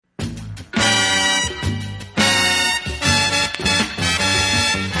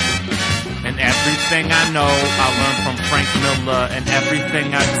everything I know, I learned from Frank Miller, and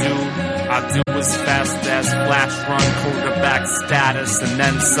everything I do as fast as flash run quarterback status, and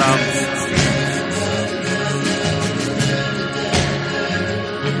then some.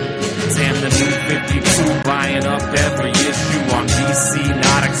 Damn the new 52, buying up every issue on DC,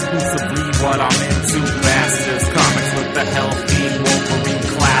 not exclusively what I'm into. Bastards, comics with the healthy Wolverine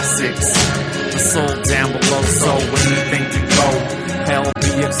classics. The soul down below, so anything to go. Hell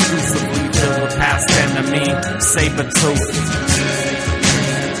be exclusively filled with past enemy, Sabertooth.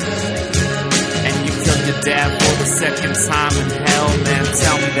 And you killed your dad for the second time in hell, man.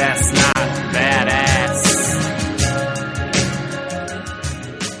 Tell me that's not badass.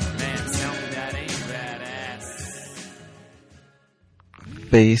 Man, tell me that ain't badass.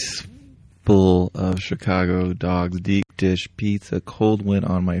 Face full of Chicago dogs, deep dish pizza, cold wind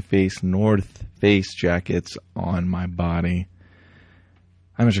on my face, North Face jackets on my body.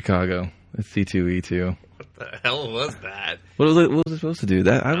 I'm in Chicago. It's C2E2. What the hell was that? What was it supposed to do?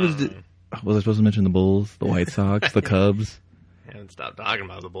 That was I supposed to mention the Bulls, the White Sox, the Cubs? I haven't stopped talking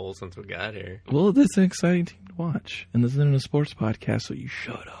about the Bulls since we got here. Well, this is an exciting team to watch, and this isn't a sports podcast, so you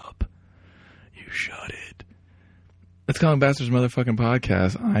shut up. You shut it. It's Comic Bastards motherfucking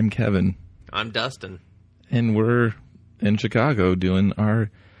podcast. I'm Kevin. I'm Dustin. And we're in Chicago doing our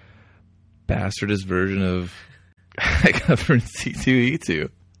bastardist version of covering C2E2,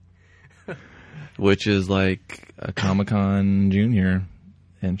 which is like a Comic-Con Junior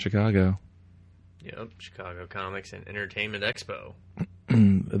in Chicago. Yep, Chicago Comics and Entertainment Expo.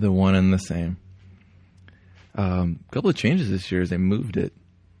 The one and the same. A couple of changes this year as they moved it.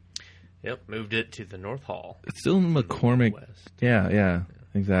 Yep, moved it to the North Hall. It's still in McCormick. Yeah,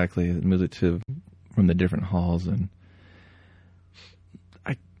 exactly. It moved it from the different halls, and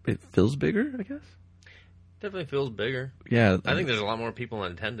it feels bigger, I guess. Definitely feels bigger. Yeah. I think there's a lot more people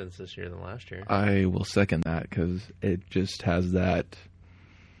in attendance this year than last year. I will second that because it just has that.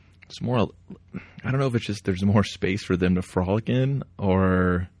 It's more. I don't know if it's just there's more space for them to frolic in,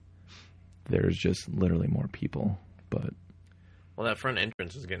 or there's just literally more people. But well, that front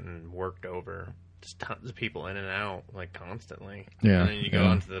entrance is getting worked over. Just tons of people in and out, like constantly. Yeah. And then you go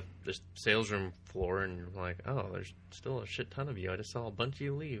onto the sales room floor, and you're like, oh, there's still a shit ton of you. I just saw a bunch of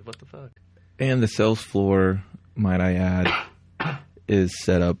you leave. What the fuck? And the sales floor, might I add, is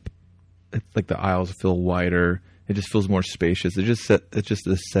set up. It's like the aisles feel wider. It just feels more spacious.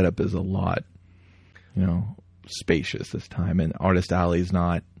 The setup is a lot, spacious this time. And Artist Alley is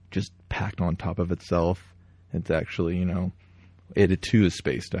not just packed on top of itself. It's actually, it too is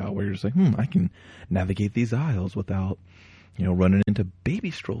spaced out where you're just like, I can navigate these aisles without, running into baby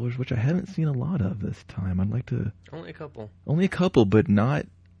strollers, which I haven't seen a lot of this time. I'd like to. Only a couple, but not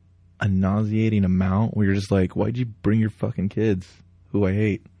a nauseating amount where you're just like, why'd you bring your fucking kids, who I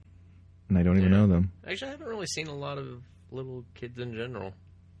hate, and I don't even know them? Actually, I haven't really seen a lot of little kids in general.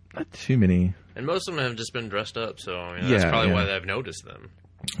 Not too many. And most of them have just been dressed up, so that's probably why I've noticed them.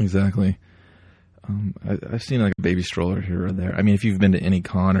 Exactly. I've seen like a baby stroller here or there. I mean, if you've been to any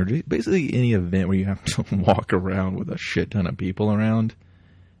con or basically any event where you have to walk around with a shit ton of people around,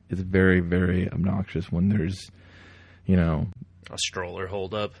 it's very, very obnoxious when there's, a stroller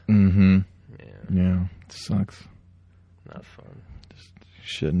hold up. Mm-hmm. Yeah. It sucks. Not fun. Just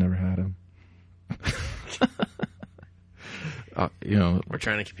should never had them. We're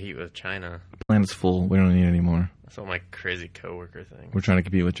trying to compete with China. The planet's full. We don't need any more. That's what my crazy coworker thinks. We're trying to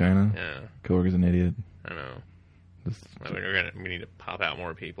compete with China? Yeah. Coworker's an idiot. I know. We need to pop out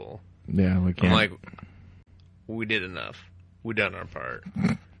more people. Yeah, we can't. I'm like, we did enough. We done our part.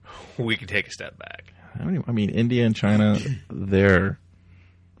 We can take a step back. I mean, India and China, they're...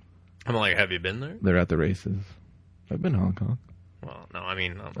 I'm like, have you been there? They're at the races. I've been to Hong Kong. Well, no, I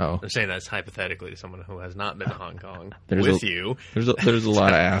mean, I'm saying that's hypothetically to someone who has not been to Hong Kong you. There's a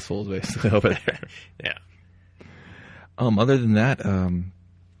lot of assholes basically over there. Yeah. Other than that, a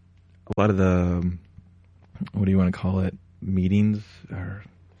lot of the, what do you want to call it, meetings or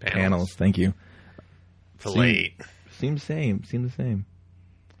panels? Thank you. Seem the same.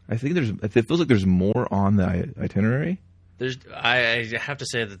 I think it feels like there's more on the itinerary. I have to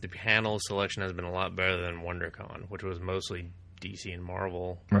say that the panel selection has been a lot better than WonderCon, which was mostly DC and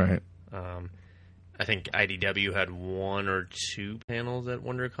Marvel. Right. I think IDW had one or two panels at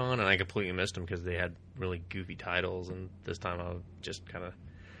WonderCon, and I completely missed them because they had really goofy titles. And this time I just kind of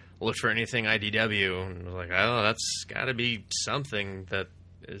looked for anything IDW and was like, oh, that's got to be something that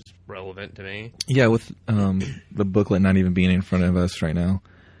is relevant to me. Yeah, with the booklet not even being in front of us right now,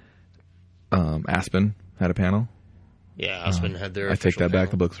 Aspen had a panel. Yeah, Aspen had their I take that panel.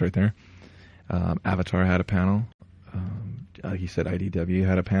 back. The book's right there. Avatar had a panel. He said IDW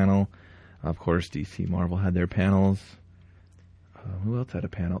had a panel. Of course, DC Marvel had their panels. Who else had a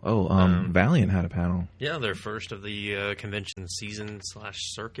panel? Valiant had a panel. Yeah, their first of the convention season /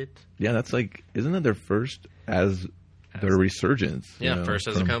 circuit. Yeah, that's like, isn't it their first as their resurgence? Yeah, first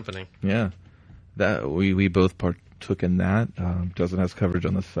as a company. Yeah, that we both partook in that. Justin has coverage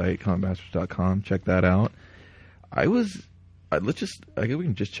on the site, comicmasters.com. Check that out. I guess we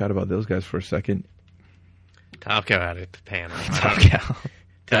can just chat about those guys for a second. Top Cow had a panel. Top Cow.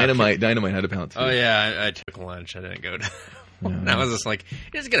 Dynamite had a panel too. Oh yeah, I took lunch. I didn't go to. And I was just like,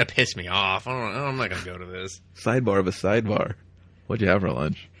 it's gonna piss me off. I'm not gonna go to this. Sidebar of a sidebar. What'd you have for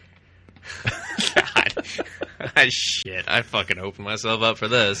lunch? God, shit! I fucking opened myself up for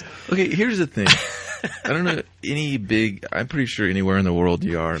this. Okay, here's the thing. I don't know I'm pretty sure anywhere in the world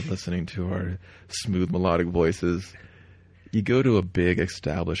you are listening to our smooth melodic voices. You go to a big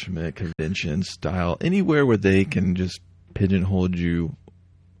establishment, convention style, anywhere where they can just pigeonhole you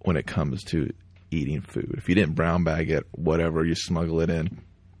when it comes to eating food. If you didn't brown bag it, whatever, you smuggle it in,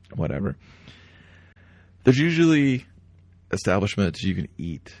 whatever. There's usually establishments you can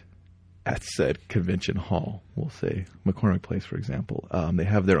eat at said convention hall. We'll say McCormick Place, for example. They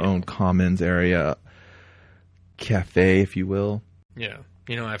have their own commons area, cafe, if you will. Yeah.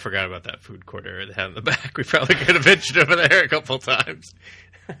 I forgot about that food court area they have in the back. We probably could have ventured over there a couple times.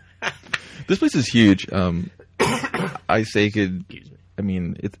 This place is huge. I say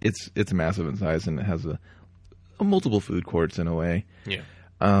it's massive in size, and it has a multiple food courts in a way. Yeah.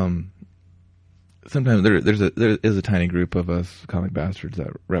 Sometimes there is a tiny group of us comic bastards that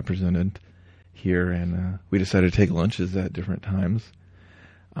represented here, and we decided to take lunches at different times.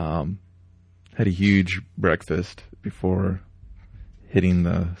 Had a huge breakfast before hitting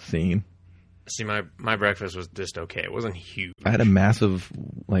the scene. See, my breakfast was just okay. It wasn't huge. I had a massive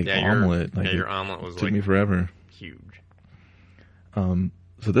omelet. Your omelet was took me forever. Huge.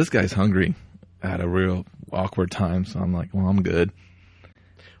 So this guy's hungry at a real awkward time. So I'm like, well, I'm good.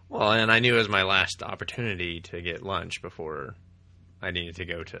 Well, and I knew it was my last opportunity to get lunch before I needed to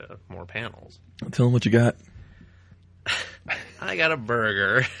go to more panels. Tell him what you got. I got a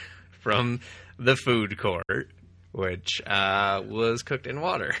burger from the food court, which was cooked in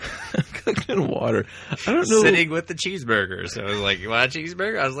water. Cooked in water. I don't know. Sitting with the cheeseburger. So I was like, you want a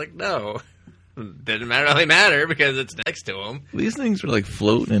cheeseburger? I was like, no. Didn't really matter because it's next to them. These things are like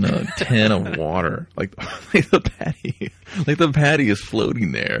floating in a tin of water. Like the patty is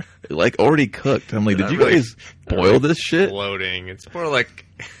floating there. Like already cooked. I'm like, did you guys boil this shit? Floating. It's more like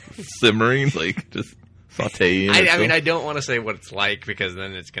simmering, like just sauteing. I mean, I don't want to say what it's like because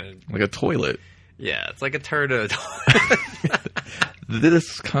then it's going to... Like a toilet. Yeah, it's like a turd in a toilet.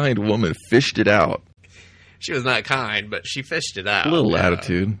 This kind woman fished it out. She was not kind, but she fished it out. A little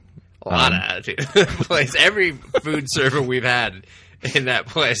attitude. A lot of attitude. Place. Every food server we've had in that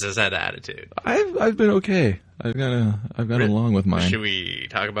place has had attitude. I've been okay. I've gone along with mine. Should we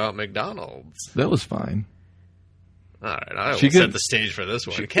talk about McDonald's? That was fine. All right, I will set the stage for this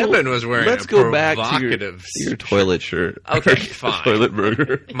one. Kevin was wearing let's a go back provocative to your toilet shirt. Okay, fine. Toilet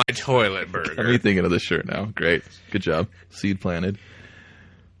burger. My toilet burger. Got me thinking of this shirt now. Great. Good job. Seed planted.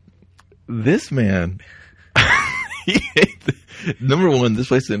 This man... Number one, this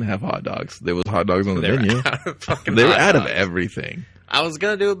place didn't have hot dogs. There was hot dogs on the menu. They were out of everything. I was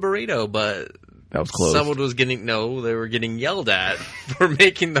going to do a burrito, but that was close. Someone was they were getting yelled at for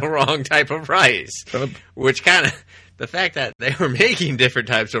making the wrong type of rice. Which kind of, the fact that they were making different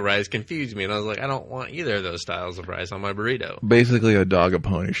types of rice confused me. And I was like, I don't want either of those styles of rice on my burrito. Basically a dog and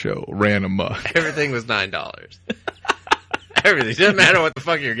pony show. Ran amok. Everything was $9. Everything. Doesn't matter what the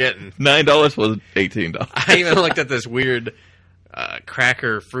fuck you're getting. $9 was $18. I even looked at this weird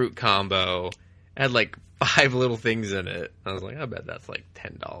cracker fruit combo. It had like 5 little things in it. I was like, I bet that's like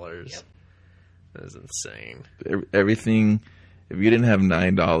 $10. Yep. That is insane. Everything. If you didn't have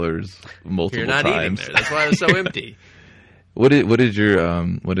 $9 multiple you're not times, eating there. That's why it was so empty. What did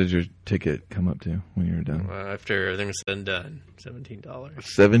your ticket come up to when you were done? After everything was said and done, $17.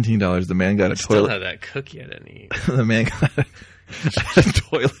 $17. The man got a toilet. Still had that cookie I didn't eat. The man got a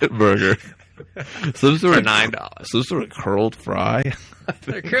toilet burger. Some sort for of $9. Some sort of curled fry.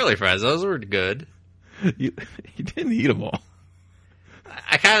 They're curly fries. Those were good. You didn't eat them all.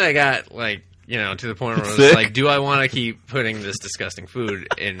 I kind of got like, to the point where I was like, do I want to keep putting this disgusting food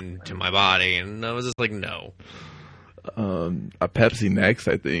into my body? And I was just like, no. A Pepsi next,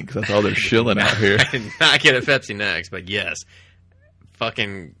 I think, because that's all they're shilling out here. I did not get a Pepsi next, but yes,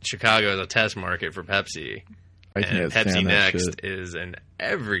 fucking Chicago is a test market for Pepsi. And Pepsi Next is in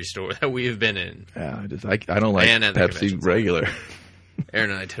every store that we have been in. Yeah, I don't like Pepsi regular.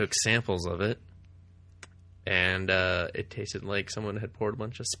 Aaron and I took samples of it, and it tasted like someone had poured a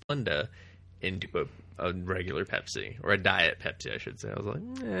bunch of Splenda into a regular Pepsi, or a diet Pepsi, I should say. I was like,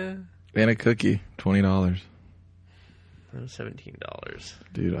 And a cookie, $20. That was $17.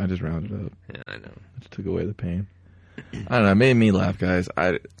 Dude, I just rounded up. Yeah, I know. I just took away the pain. I don't know. It made me laugh, guys.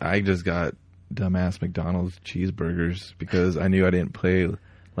 I just got dumbass McDonald's cheeseburgers because I knew I didn't pay.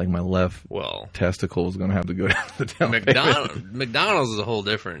 Like my left testicle was going to have to go down the down McDonald's is a whole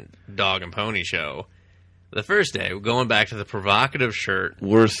different dog and pony show. The first day, going back to the provocative shirt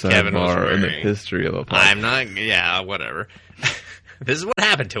worst Kevin was sidebar in wearing. the history of a podcast. I'm not. Yeah, whatever. This is what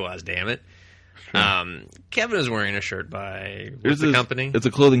happened to us. Damn it. Sure. Kevin is wearing a shirt by what's the company? It's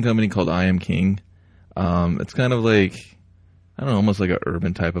a clothing company called I Am King. It's kind of like, I don't know, almost like an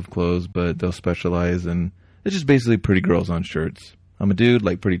urban type of clothes, but they'll specialize in. It's just basically pretty girls on shirts. I'm a dude,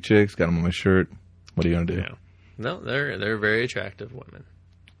 like pretty chicks, got them on my shirt. What are you going to do? Yeah. No, they're very attractive women.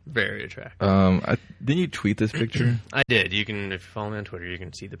 Very attractive. Didn't you tweet this picture? I did. You can, if you follow me on Twitter, you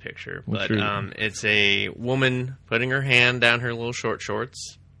can see the picture. But it's a woman putting her hand down her little short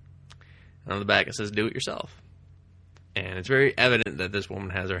shorts. And on the back it says, "Do it yourself." And it's very evident that this woman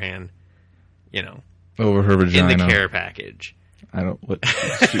has her hand, over her vagina. In the care package. I don't. What?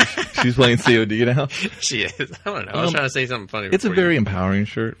 She's playing COD now. She is. I don't know. I was trying to say something funny. It's a very empowering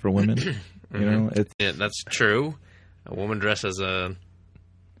shirt for women. Yeah, that's true. A woman dressed as a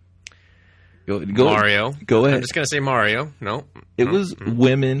go Mario. Go ahead. I'm just gonna say Mario. No. It was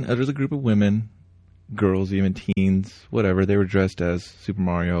women. There was a group of women, girls, even teens, whatever. They were dressed as Super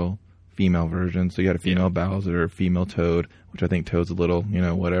Mario female version. So you had a female Bowser, female Toad, which I think Toad's a little,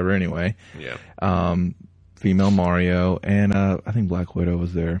 whatever. Anyway. Yeah. Female Mario, and I think Black Widow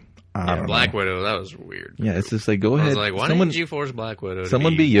was there. Black Widow, that was weird. Yeah, it's just like, go ahead. I was like, why didn't you force Black Widow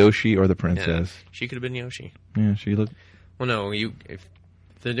to be Yoshi or the princess? Yeah, she could have been Yoshi. Yeah, she looked... Well, no, if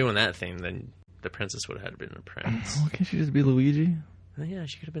they're doing that theme, then the princess would have had to been a prince. Oh, can't she just be Luigi? Yeah,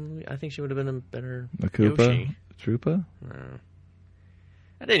 she could have been... I think she would have been a better a Koopa? Yoshi. Troopa? No.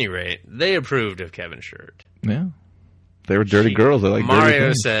 At any rate, they approved of Kevin's shirt. Yeah. They were dirty girls. They like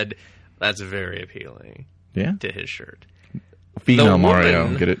Mario said, that's very appealing. Yeah, to his shirt. Female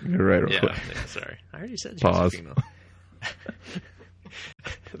Mario, get it right real quick. Yeah, sorry, I already said she Pause. was a female.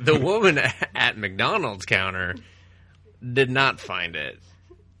 The woman at McDonald's counter did not find it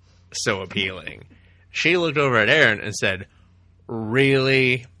so appealing. She looked over at Aaron and said,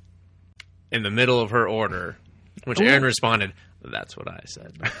 "Really?" in the middle of her order, which Aaron responded, "That's what I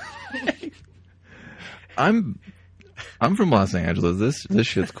said." I'm from Los Angeles. This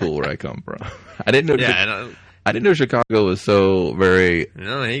shit's cool where I come from. I didn't know. I didn't know Chicago was so very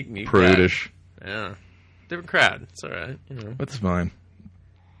prudish. Yeah, different crowd. It's all right. That's fine.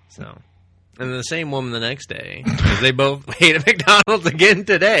 So, and then the same woman the next day, because they both ate at McDonald's again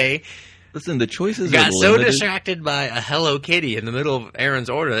today. Listen, the choices got so distracted by a Hello Kitty in the middle of Aaron's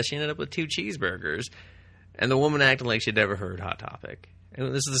order that she ended up with 2 cheeseburgers, and the woman acted like she'd never heard Hot Topic.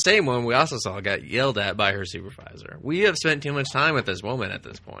 And this is the same one we also saw got yelled at by her supervisor. We have spent too much time with this woman at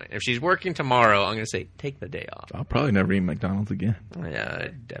this point. If she's working tomorrow, I'm going to say, take the day off. I'll probably never eat McDonald's again. Yeah, I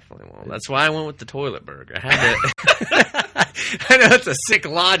definitely won't. That's why I went with the toilet burger. I had to. I know it's a sick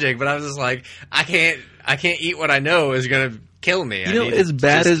logic, but I was just like, I can't eat what I know is going to kill me. As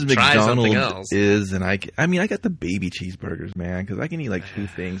bad as McDonald's is, and I got the baby cheeseburgers, man, because I can eat like 2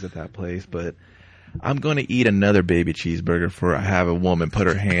 things at that place, but I'm going to eat another baby cheeseburger before I have a woman put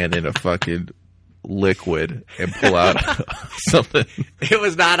her hand in a fucking liquid and pull out something. It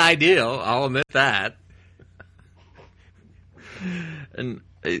was not ideal. I'll admit that. And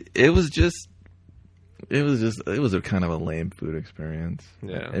it was a kind of a lame food experience.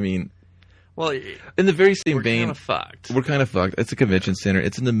 Yeah. I mean, well, in the very same vein, we're kind of fucked. It's a convention center.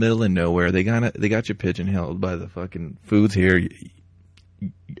 It's in the middle of nowhere. They got you pigeonholed by the fucking foods here.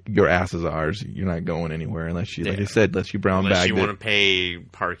 Your ass is ours. You're not going anywhere unless you, like I said, unless you brown bag it. Unless you want to pay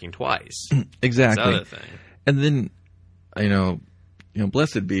parking twice. Exactly. That's the other thing. And then,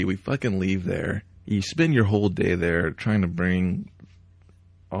 blessed be, we fucking leave there. You spend your whole day there trying to bring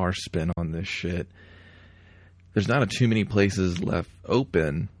our spin on this shit. There's not too many places left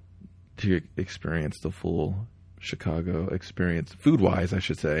open to experience the full Chicago experience, food-wise, I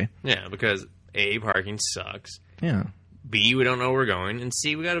should say. Yeah, because A, parking sucks. Yeah. B, we don't know where we're going, and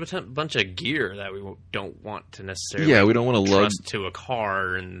C, we got a bunch of gear that we don't want to necessarily. Yeah, we don't want to trust to a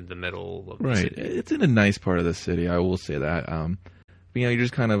car in the middle of the city. It's in a nice part of the city, I will say that. You're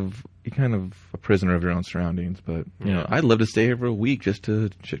just kind of a prisoner of your own surroundings. But I'd love to stay here for a week just to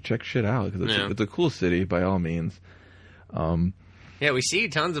check shit out because it's a cool city by all means. Yeah, we see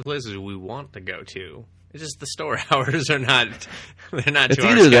tons of places we want to go to. It's just the store hours are not. They're not. It's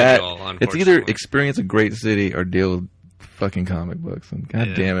either that. It's either experience a great city or deal with fucking comic books, and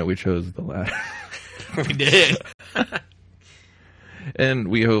god damn it, we chose the latter. We did. And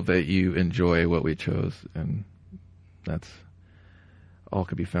we hope that you enjoy what we chose, and that's all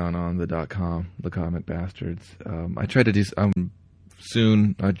could be found on the.com, the Comic Bastards. I tried to do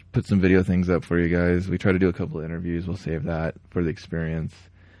soon. I'll put some video things up for you guys. We try to do a couple of interviews. We'll save that for the experience.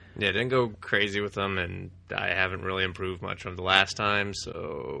 Yeah, didn't go crazy with them, and I haven't really improved much from the last time,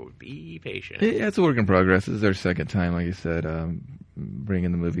 so be patient. Yeah, it's a work in progress. This is our second time, like you said,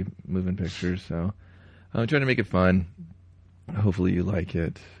 bringing the moving pictures. So I'm trying to make it fun. Hopefully you like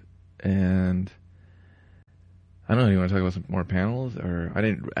it. And I don't know, you want to talk about some more panels? Or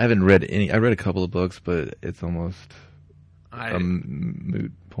I haven't read any. I read a couple of books, but it's almost a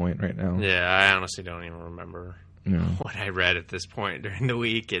moot point right now. Yeah, I honestly don't even remember what I read at this point during the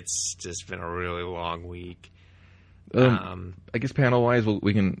week. It's just been a really long week. I guess panel-wise,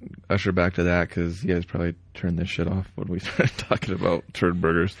 we can usher back to that, because you guys probably turned this shit off when we started talking about turd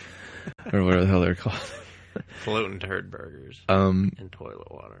burgers, or whatever the hell they're called. Floating turd burgers and toilet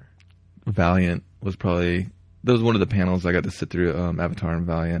water. Valiant was probably... That was one of the panels I got to sit through, Avatar and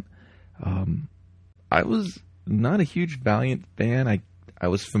Valiant. I was not a huge Valiant fan. I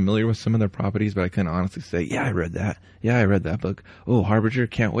was familiar with some of their properties, but I couldn't honestly say, yeah, I read that. Yeah, I read that book. Oh, Harbinger,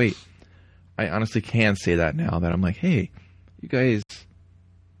 can't wait. I honestly can say that now that I'm like, hey, you guys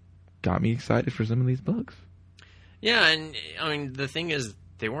got me excited for some of these books. Yeah, and I mean, the thing is,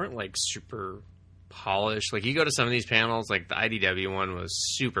 they weren't like super polished. Like, you go to some of these panels, like the IDW one was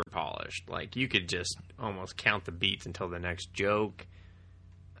super polished. Like, you could just almost count the beats until the next joke.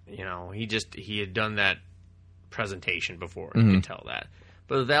 You know, he had done that presentation before. You could tell that.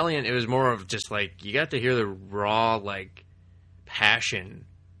 But with Valiant, it was more of just like, you got to hear the raw, like, passion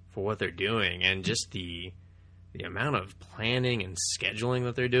for what they're doing, and just the amount of planning and scheduling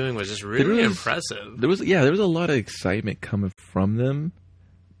that they're doing was just really impressive. There was a lot of excitement coming from them,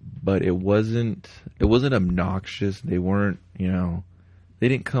 but it wasn't obnoxious. They weren't, they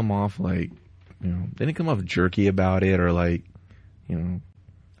didn't come off like, they didn't come off jerky about it, or like, I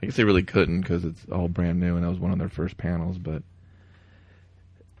guess they really couldn't, because it's all brand new and that was one of their first panels, but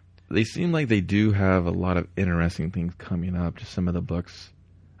they seem like they do have a lot of interesting things coming up. Just some of the books.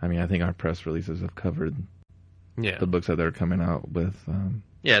 I mean, I think our press releases have covered the books that they're coming out with.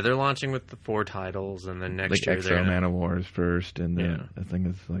 They're launching with the 4 titles, and then next year Exo Man of War is first, and then I think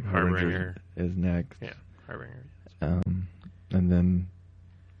it's like Harbinger is next. Yeah, Harbinger. And then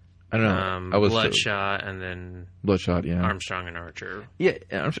I don't know. Bloodshot, and then Bloodshot. Yeah, Armstrong and Archer. Yeah,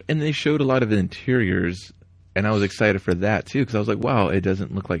 and they showed a lot of the interiors, and I was excited for that too, because I was like, wow, it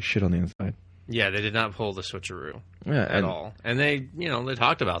doesn't look like shit on the inside. Yeah, they did not pull the switcheroo at all. And they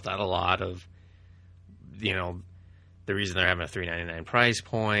talked about that a lot, of, the reason they're having a $3.99 price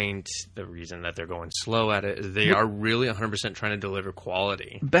point, the reason that they're going slow at it, is they are really 100% trying to deliver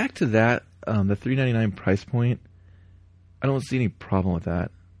quality. Back to that, the $3.99 price point, I don't see any problem with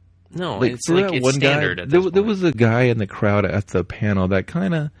that. No, like, it's standard at this point. There was a guy in the crowd at the panel that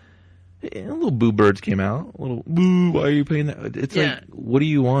kind of... little boo birds came out. A little, boo, why are you paying that? It's like, what do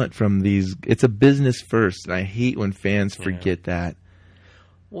you want from these? It's a business first, and I hate when fans forget that.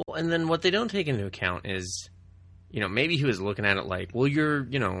 Well, and then what they don't take into account is, maybe he was looking at it like, well, you're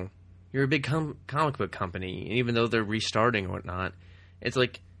a big comic book company, and even though they're restarting and whatnot, it's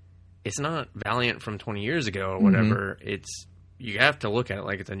like, it's not Valiant from 20 years ago or whatever. It's, you have to look at it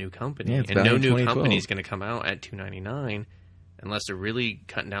like it's a new company, and no new company is going to come out at $2.99. Unless they're really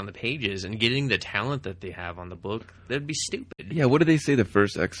cutting down the pages and getting the talent that they have on the book, that'd be stupid. Yeah, what did they say? The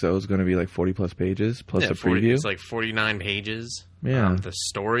first XO is going to be like 40-plus pages, plus a preview? It's like 49 pages. Yeah. The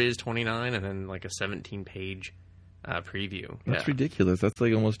story is 29, and then like a 17-page preview. That's ridiculous. That's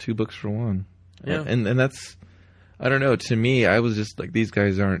like almost 2 books for one. Yeah. And that's... I don't know. To me, I was just like, these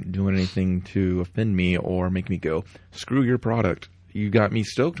guys aren't doing anything to offend me or make me go, screw your product. You got me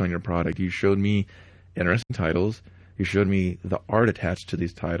stoked on your product. You showed me interesting titles. You showed me the art attached to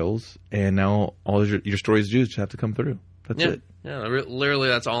these titles, and now all your stories just have to come through. That's it. Yeah, literally,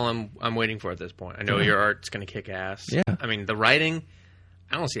 that's all I'm waiting for at this point. I know your art's going to kick ass. Yeah. I mean, the writing,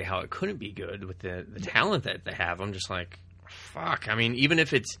 I don't see how it couldn't be good with the talent that they have. I'm just like, fuck. I mean, even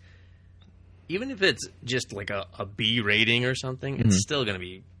if it's just like a B rating or something, it's still going to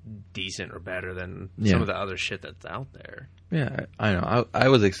be decent or better than some of the other shit that's out there. Yeah, I know. I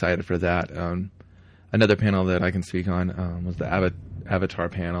was excited for that. Another panel that I can speak on was the Avatar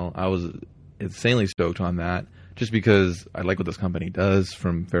panel. I was insanely stoked on that, just because I like what this company does,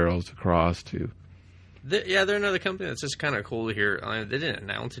 from Pharaohs to Cross to... they're another company that's just kind of cool to hear. They didn't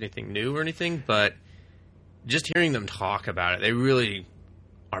announce anything new or anything, but just hearing them talk about it, they really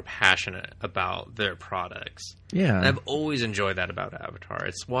are passionate about their products. Yeah. And I've always enjoyed that about Avatar.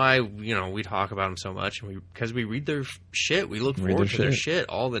 It's why, we talk about them so much, and because we read their shit. We look forward to their shit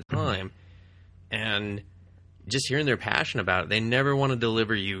all the time. And just hearing their passion about it, they never want to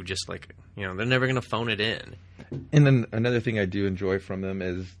deliver you just like, they're never going to phone it in. And then another thing I do enjoy from them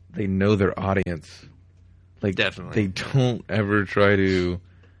is they know their audience. Like, definitely. They don't ever try to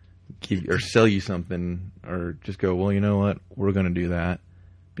give or sell you something or just go, well, you know what? We're going to do that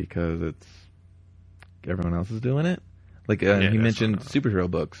because it's everyone else is doing it. Like he mentioned superhero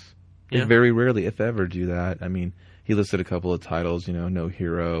books. They very rarely, if ever, do that. I mean, he listed a couple of titles, No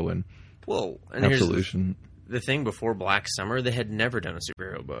Hero and Absolution. The thing before Black Summer, they had never done a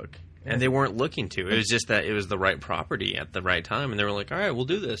superhero book. And they weren't looking to. It was just that it was the right property at the right time. And they were like, all right, we'll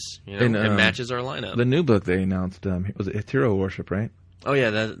do this. It matches our lineup. The new book they announced, was it Hero Worship, right? Oh, yeah,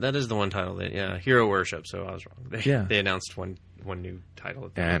 that is the one title. Hero Worship, so I was wrong. They announced one new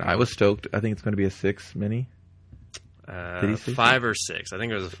title. And I was stoked. I think it's going to be a 6 mini. 5 or 6. I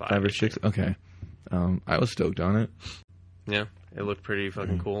think it was a 5. 5 or 6? Okay. I was stoked on it. Yeah, it looked pretty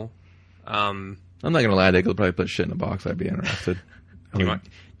fucking cool. I'm not going to lie. They could probably put shit in a box. I'd be interested. Do you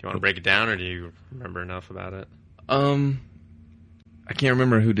want to break it down, or do you remember enough about it? I can't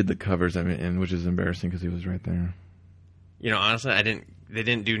remember who did the covers. Which is embarrassing because he was right there. Honestly, they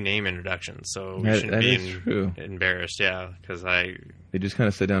didn't do name introductions, so we shouldn't be embarrassed. Yeah, because they just kind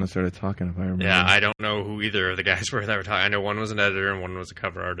of sat down and started talking. If I remember. Yeah, I don't know who either of the guys were that were talking. I know one was an editor and one was a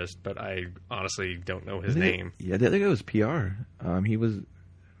cover artist, but I honestly don't know his name. Yeah, the other guy was PR. He was.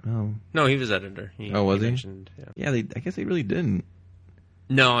 Oh. No, he was editor. Was he? Mentioned, yeah, I guess they really didn't.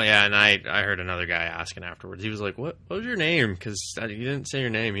 No, yeah, and I heard another guy asking afterwards. He was like, "What was your name?" Because you didn't say your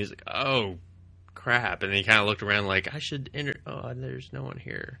name. He's like, "Oh, crap!" And he kind of looked around like, "I should enter." Oh, there's no one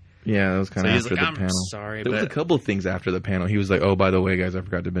here. Yeah, that was kind of after the panel. Sorry, there was a couple of things after the panel. He was like, "Oh, by the way, guys, I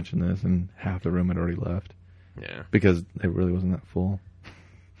forgot to mention this," and half the room had already left. Yeah, because it really wasn't that full.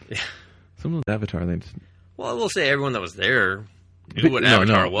 Yeah, some of the Avatar things. Well, I will say everyone that was there knew what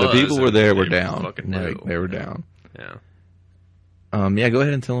Avatar was. The people were there were down. Like, they were down. Yeah. Yeah, go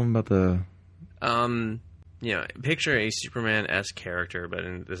ahead and tell them about the... picture a Superman-esque character, but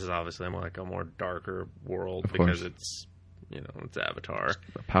this is obviously like a more darker world because it's, it's Avatar.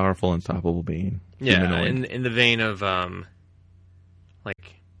 It's a powerful, unstoppable being. Yeah, in the vein of, I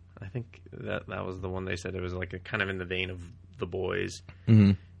think that was the one they said. It was like kind of in the vein of The Boys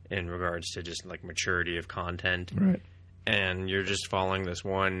in regards to just like maturity of content. Right. And you're just following this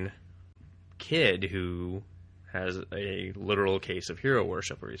one kid who has a literal case of hero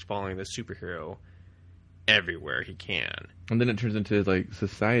worship where he's following this superhero everywhere he can. And then it turns into like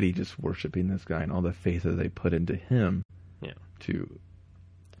society just worshiping this guy and all the faith that they put into him to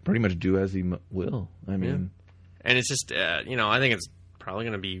pretty much do as he will. I mean... And it's just, I think it's probably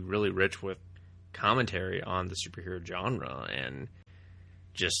going to be really rich with commentary on the superhero genre and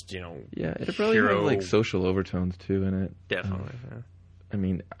just, Yeah, it'll probably have like social overtones too in it. Definitely, I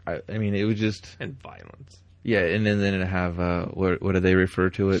mean, it was just... And violence. Yeah, and then it have what do they refer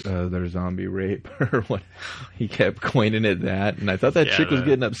to it? Their zombie rape or what? He kept coining it that, and I thought that chick was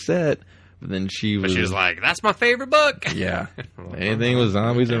getting upset, but then she was like, "That's my favorite book." Yeah, anything with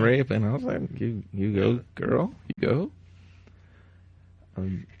zombies and rape, and I was like, "You go, girl, you go."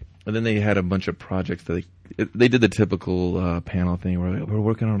 And then they had a bunch of projects that they did the typical panel thing where we're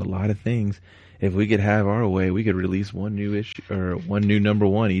working on a lot of things. If we could have our way, we could release one new issue or one new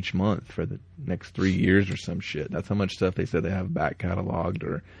 #1 each month for the next 3 years or some shit. That's how much stuff they said they have back cataloged.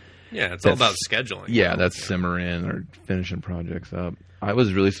 Or it's all about scheduling. Yeah, that's simmering or finishing projects up. I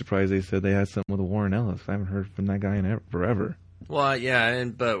was really surprised they said they had something with Warren Ellis. I haven't heard from that guy in forever. Well, yeah,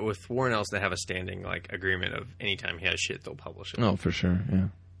 but with Warren Ellis, they have a standing agreement of anytime he has shit, they'll publish it. Oh, for sure, yeah.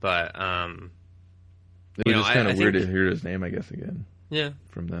 But it was just kind of weird to hear his name, I guess, again. Yeah,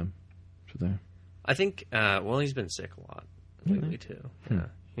 from them. So there. I think, he's been sick a lot lately, too. Yeah.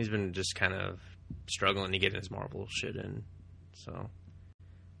 He's been just kind of struggling to get his Marvel shit in. So,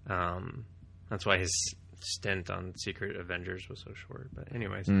 that's why his stint on Secret Avengers was so short. But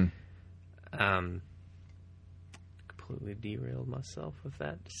anyways, completely derailed myself with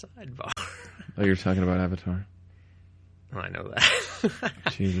that sidebar. Oh, you're talking about Avatar? Oh, I know that.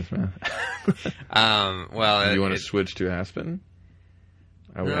 Jesus, man. Well, you want to switch to Aspen?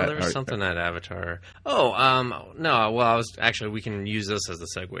 No, there was something at Avatar. Oh, no. Well, we can use this as the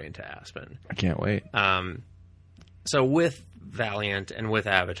segue into Aspen. I can't wait. So with Valiant and with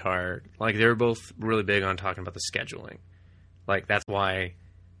Avatar, they were both really big on talking about the scheduling. That's why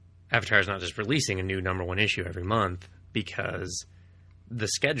Avatar is not just releasing a new #1 issue every month, because the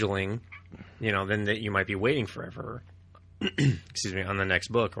scheduling, then that you might be waiting forever excuse me, on the next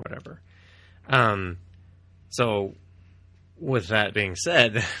book or whatever. So with that being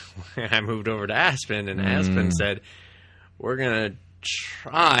said, I moved over to Aspen, and Aspen said, we're going to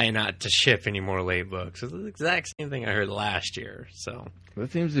try not to ship any more late books. It's the exact same thing I heard last year. So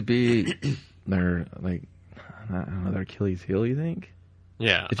that seems to be their, like, I don't know, their Achilles heel, you think?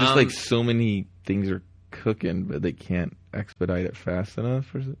 Yeah. It's just like so many things are cooking, but they can't expedite it fast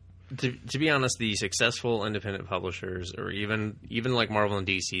enough. Or is it? To be honest, the successful independent publishers, or even like Marvel and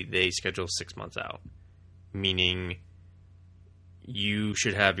DC, they schedule 6 months out. Meaning you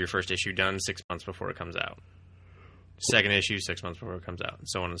should have your first issue done 6 months before it comes out. Second issue 6 months before it comes out, and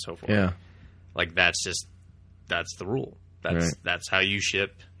so on and so forth. Yeah. Like that's the rule. That's how you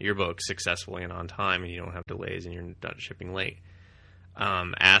ship your book successfully and on time, and you don't have delays, and you're not shipping late.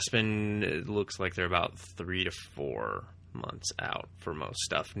 Aspen, it looks like they're about 3 to 4 months out for most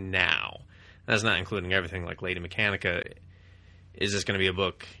stuff now. That's not including everything like Lady Mechanica. Is this going to be a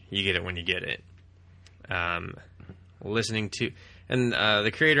book? You get it when you get it. Listening to... And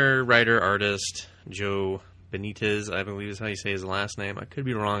the creator, writer, artist, Joe Benitez, I believe is how you say his last name. I could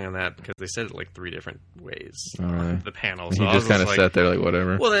be wrong on that because they said it like 3 different ways on the panel. So he just kind of sat there like,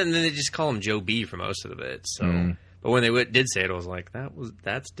 whatever. Well, then they just call him Joe B for most of it. So... But when they did say it, I was like,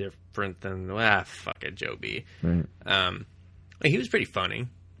 that's different than, fuck it, Joe B. Right. He was pretty funny.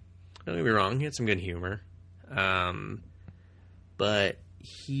 Don't get me wrong, he had some good humor. But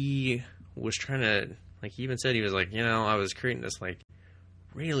he was trying to, like, he even said, he was like, I was creating this, like,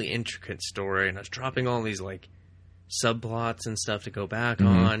 really intricate story, and I was dropping all these, like, subplots and stuff to go back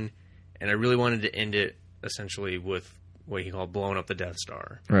on, and I really wanted to end it, essentially, with what he called blowing up the Death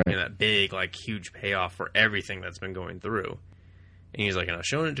Star. Right. And that big, like, huge payoff for everything that's been going through. And he's like, and I was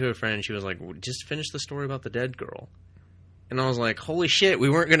showing it to a friend, she was like, just finish the story about the dead girl. And I was like, holy shit, we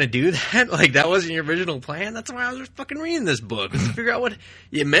weren't going to do that? Like, that wasn't your original plan? That's why I was fucking reading this book, was to figure out what...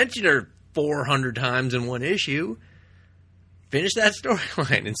 You mentioned her 400 times in one issue. Finish that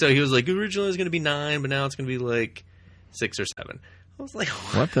storyline. And so he was like, originally it was going to be 9, but now it's going to be, like, 6 or 7. I was like...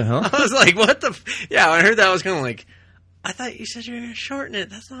 What the hell? I was like, what the... Yeah, when I heard that, I was kind of like... I thought you said you were going to shorten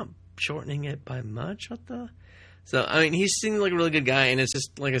it. That's not shortening it by much. What the... So, I mean, he seemed like a really good guy, and it's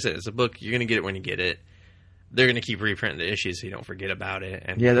just, like I said, it's a book. You're going to get it when you get it. They're going to keep reprinting the issues so you don't forget about it.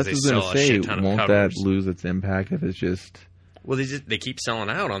 And yeah, that's what I was going to say. Won't that lose its impact if it's just... Well, they keep selling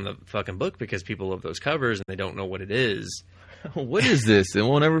out on the fucking book because people love those covers, and they don't know what it is. What is this? It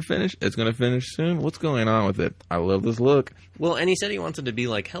won't ever finish? It's going to finish soon? What's going on with it? I love this look. Well, and he said he wants it to be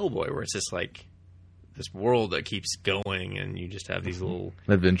like Hellboy, where it's just like this world that keeps going, and you just have these little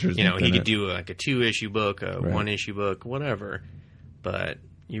adventures. He could do like a 2-issue book, a 1-issue book, whatever. But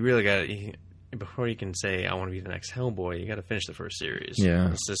you really got to, before you can say I want to be the next Hellboy, you got to finish the first series.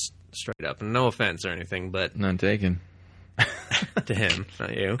 Yeah, it's just straight up. And no offense or anything, but none taken. To him,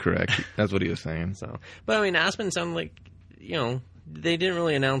 not you. Correct. That's what he was saying. So, but I mean, Aspen sounded like they didn't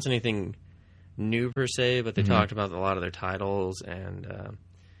really announce anything new per se, but they talked about a lot of their titles, and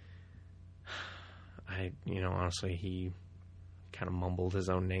honestly, he kind of mumbled his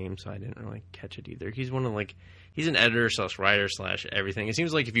own name, so I didn't really catch it either. He's he's an editor / writer / everything. It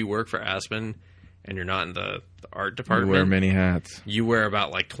seems like if you work for Aspen and you're not in the art department, you wear many hats. You wear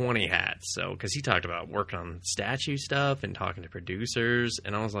about like 20 hats. So, because he talked about working on statue stuff and talking to producers,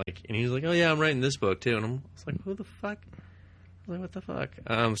 and I was like, and he was like, oh yeah, I'm writing this book too, and I was like, who the fuck? I was like, what the fuck?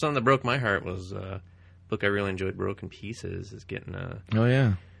 Something that broke my heart was a book I really enjoyed, Broken Pieces, is getting a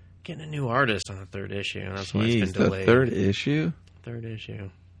new artist on the 3rd issue, and that's why it's been delayed. The 3rd issue? 3rd issue.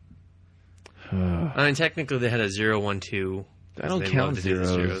 I mean, technically they had a 012. I don't count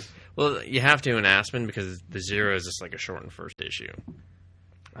zeros. Well, you have to in Aspen because the 0 is just like a shortened first issue.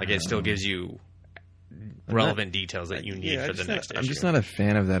 Like, it still gives you relevant details that you need for the next issue. I'm just not a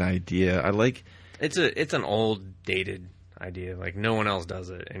fan of that idea. It's an old, dated idea. Like, no one else does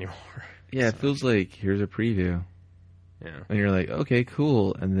it anymore. Yeah, it feels like, here's a preview. Yeah. And you're like, okay,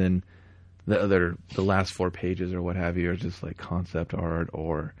 cool. And then the last 4 pages or what have you are just like concept art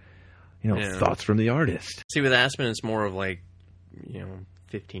or, thoughts from the artist. See, with Aspen, it's more of like,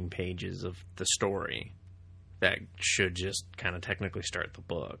 15 pages of the story that should just kind of technically start the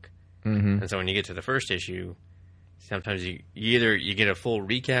book. Mm-hmm. And so when you get to the first issue, sometimes you get a full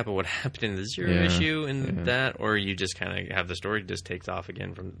recap of what happened in the 0 issue and that, or you just kind of have the story just takes off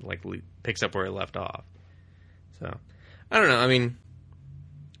again from, like, picks up where it left off. So, I don't know. I mean,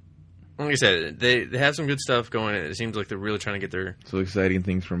 like I said, they have some good stuff going. It seems like they're really trying to get their... So exciting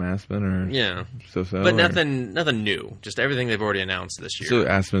things from Aspen, or so? But nothing new. Just everything they've already announced this year. So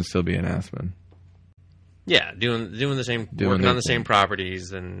Aspen still being Aspen. Yeah, doing the same, working on the same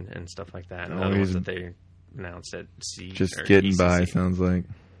properties and stuff like that. And other ones that they announced at C. Just or getting ECC. by, sounds like.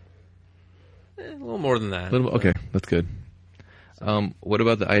 A little more than that. Okay, that's good. What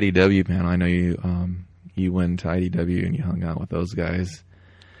about the IDW panel? I know you went to IDW and you hung out with those guys,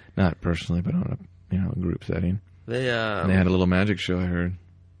 not personally, but on a group setting. They had a little magic show. I heard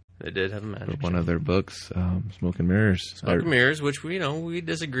they did have a magic show. One of their books, Smoke and Mirrors. Smoke and Mirrors, which we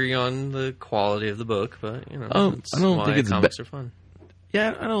disagree on the quality of the book, but I don't think it's comics are fun.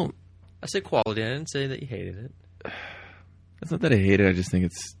 Yeah, I don't. I say quality. I didn't say that you hated it. It's not that I hate it. I just think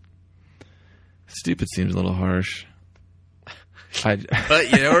it's stupid. Seems a little harsh.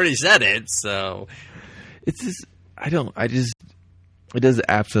 But you already said it, so it's just it does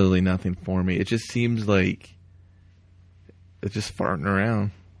absolutely nothing for me. It just seems like it's just farting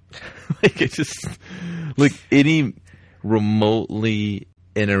around. Like any remotely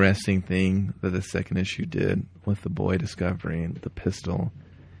interesting thing that the second issue did with the boy discovering the pistol,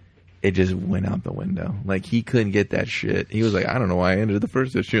 it just went out the window. Like, he couldn't get that shit. He was like, I don't know why I ended the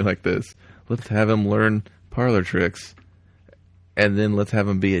first issue like this. Let's have him learn parlor tricks, and then let's have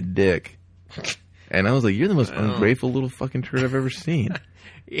him be a dick. And I was like, you're the most ungrateful little fucking turd I've ever seen.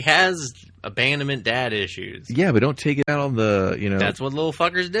 He has abandonment dad issues. Yeah, but don't take it out on the, That's what little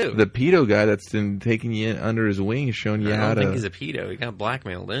fuckers do. The pedo guy that's been taking you in under his wing, showing you how to... I don't think he's a pedo. He got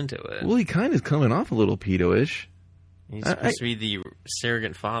blackmailed into it. Well, he kind of is coming off a little pedo-ish. He's supposed to be the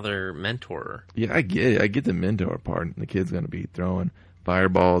surrogate father mentor. Yeah, I get it. I get the mentor part. The kid's going to be throwing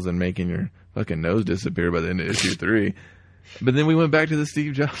fireballs and making your fucking nose disappear by the end of issue 3. But then we went back to the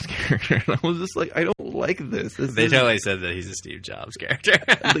Steve Jobs character, and I was just like, I don't like this. They totally said that he's a Steve Jobs character.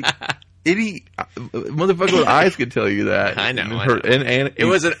 Like, any motherfucker with eyes could tell you that. I know. And it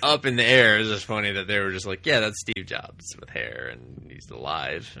wasn't up in the air. It was just funny that they were just like, yeah, that's Steve Jobs with hair, and he's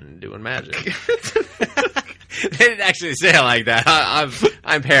alive and doing magic. They didn't actually say it like that.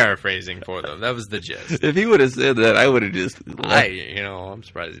 I'm paraphrasing for them. That was the gist. If he would have said that, I would have just... I'm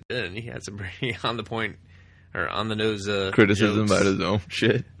surprised he didn't. He had some pretty on the point... or on the nose criticism jokes. about his own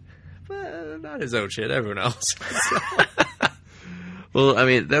shit. Well, not his own shit, everyone else. Well, I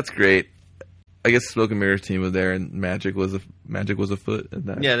mean, that's great. I guess Smoke and Mirrors team was there, and magic was afoot at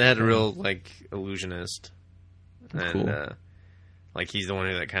that. Yeah, they had a real illusionist. That's and cool. He's the one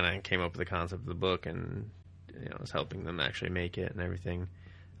that kind of came up with the concept of the book, and is helping them actually make it and everything.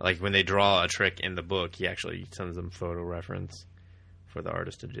 Like when they draw a trick in the book, he actually sends them photo reference for the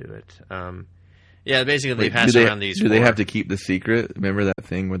artist to do it. Yeah, basically they pass around these. Do they have to keep the secret? Remember that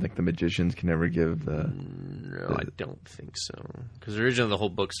thing where the magicians can never give the... No, I don't think so. Because originally the whole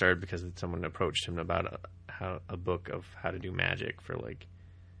book started because someone approached him about a book of how to do magic for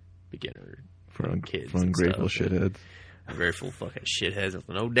beginner kids, for ungrateful shitheads. Very full fucking shitheads with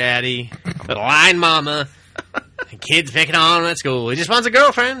no daddy, a blind mama, and kids picking on him at school. He just wants a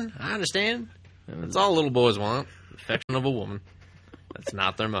girlfriend. I understand. That's all little boys want: affection of a woman. That's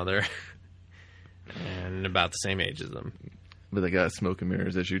not their mother. And about the same age as them. But they got Smoke and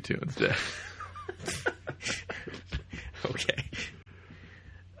Mirrors issue 2 instead. Okay.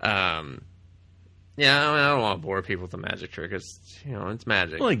 Yeah, I don't want to bore people with the magic trick. It's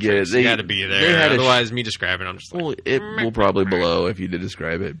magic. Well, I get it. You got to be there. Otherwise, me describing it, I'm just like... Well, it will probably blow if you did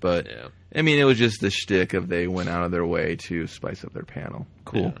describe it. But, yeah. I mean, it was just the shtick of they went out of their way to spice up their panel.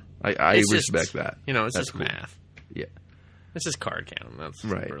 Cool. Yeah. I respect that. It's That's just cool. math. Yeah. It's just card count. That's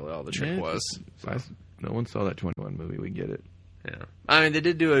right. Really all the trick was. No one saw that 21 movie. We get it. Yeah. I mean, they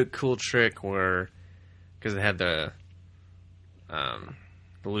did do a cool trick where... Because they had the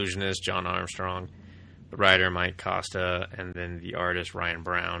illusionist, John Armstrong, the writer, Mike Costa, and then the artist, Ryan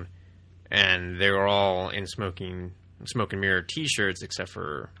Brown. And they were all in Smoke and Mirror t-shirts except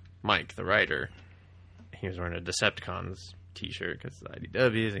for Mike, the writer. He was wearing a Decepticons t-shirt because the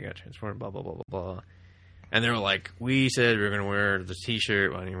IDW, they got transformed, blah, blah, blah, blah, blah. And they were like, we said we were going to wear the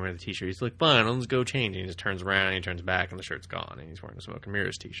t-shirt. Why don't you wear the t-shirt? He's like, fine, let's go change. And he just turns around and he turns back and the shirt's gone. And he's wearing a Smoke and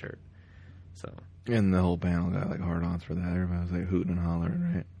Mirrors t-shirt. So. And the whole panel got hard-ons for that. Everybody was hooting and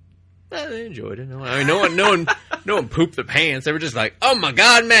hollering, right? Yeah, they enjoyed it. I mean, no one pooped their pants. They were just like, oh my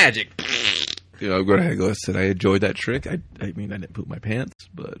God, magic. I'll go ahead and go. I said I enjoyed that trick. I mean, I didn't poop my pants,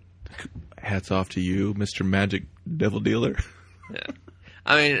 but hats off to you, Mr. Magic Devil Dealer. Yeah.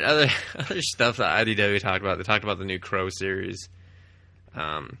 I mean, other stuff that IDW talked about. They talked about the new Crow series.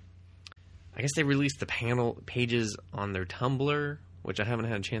 I guess they released the panel pages on their Tumblr, which I haven't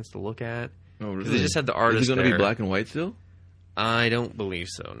had a chance to look at. Oh, really? They just had the artist. Is it going to be black and white still? I don't believe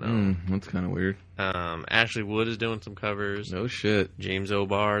so. No, that's kind of weird. Ashley Wood is doing some covers. No shit. James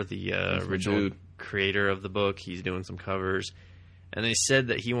O'Barr, the original creator of the book, he's doing some covers. And they said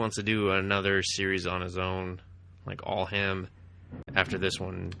that he wants to do another series on his own, like all him. after this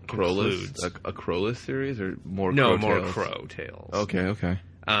one Crowless, concludes. a Crowless series or more? No, Crow more Tales? Crow Tales. Okay. It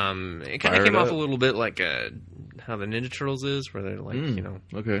kind Fire of it came off up. a little bit like how the Ninja Turtles is, where they're like,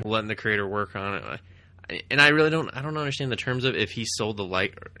 Okay. letting the creator work on it. And I don't understand the terms of if he sold the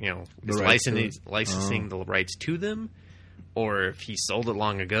The rights to licensing the rights to them, or if he sold it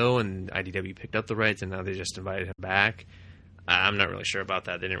long ago and IDW picked up the rights and now they just invited him back. I'm not really sure about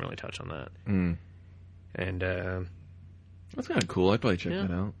that. They didn't really touch on that. And that's kind of cool. I'd probably check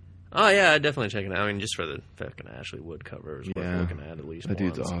that out. oh yeah, I'd definitely check it out. I mean, just for the fucking Ashley Wood cover is worth looking at least. That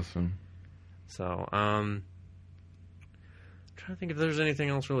once. dude's awesome. So, I'm trying to think if there's anything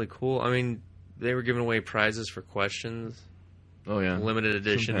else really cool. I mean, they were giving away prizes for questions. Oh yeah, Limited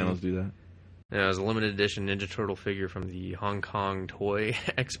edition. Some panels do that. Yeah, it was a limited edition Ninja Turtle figure from the Hong Kong Toy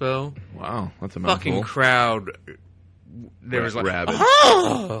Expo. Wow, that's a mouthful. Fucking crowd. There was like rabid.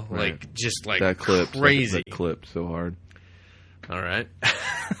 Oh! Right. Like just like That clip, crazy. that clip so hard. All right,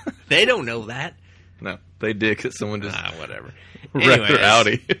 they don't know that. No, they did because someone just Whatever. wrecked their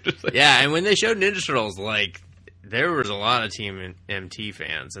Audi. Just like, Yeah, and when they showed Ninja Turtles, like there was a lot of Team MT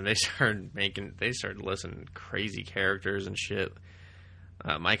fans, and they started listing crazy characters and shit.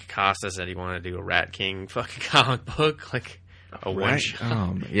 Mike Acosta said he wanted to do a Rat King fucking comic book, like a one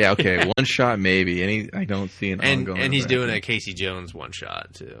shot. Yeah, okay, one shot maybe. I don't see an ongoing. And he's Rat doing King. a Casey Jones one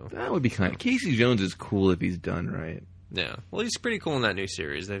shot too. That would be kind. Casey Jones is cool if he's done right. Yeah, well, he's pretty cool in that new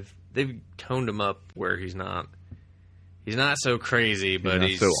series. They've toned him up where he's not so crazy, but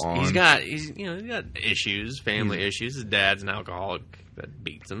he's got issues, family issues. His dad's an alcoholic that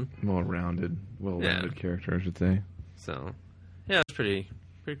beats him. Well-rounded character, I should say. So, yeah, it's pretty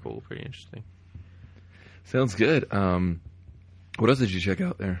cool, pretty interesting. Sounds good. What else did you check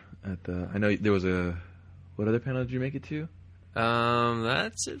out there? I know there was what other panel did you make it to?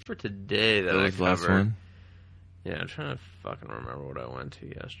 That's it for today. That was I the covered. last one. Yeah, I'm trying to fucking remember what I went to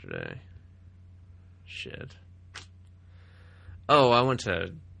yesterday. Shit. Oh, I went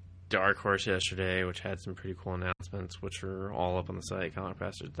to Dark Horse yesterday, which had some pretty cool announcements, which are all up on the site,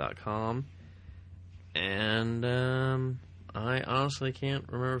 comicbastards.com. And I honestly can't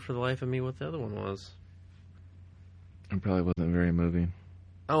remember for the life of me what the other one was. It probably wasn't very moving.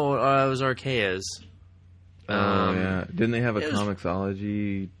 Oh, it was Archaea's. Oh, yeah. Didn't they have a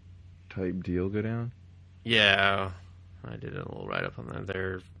Comixology type deal go down? Yeah. I did a little write-up on that.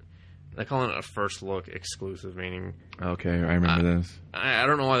 They're calling it a first look exclusive, meaning... Okay, I remember this. I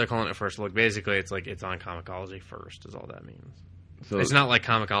don't know why they're calling it a first look. Basically, it's like it's on Comixology first, is all that means. So it's not like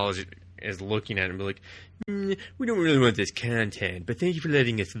Comixology is looking at it and be like, we don't really want this content, but thank you for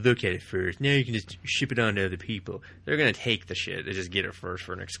letting us look at it first. Now you can just ship it on to other people. They're going to take the shit. They just get it first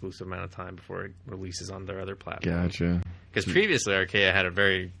for an exclusive amount of time before it releases on their other platforms. Gotcha. Because previously, Archaea had a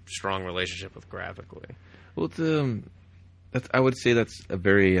very strong relationship with Graphically. Well, I would say that's a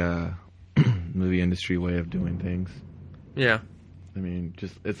very movie industry way of doing things. Yeah. I mean,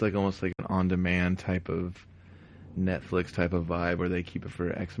 it's like almost like an on-demand type of Netflix type of vibe where they keep it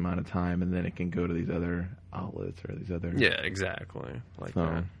for X amount of time and then it can go to these other outlets or these other... Yeah, exactly. Like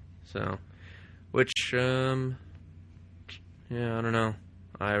that. So, which, yeah, I don't know.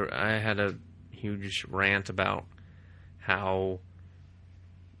 I had a huge rant about how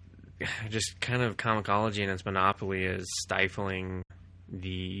just kind of Comixology and its monopoly is stifling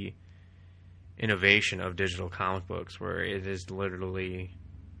the innovation of digital comic books, where it is literally,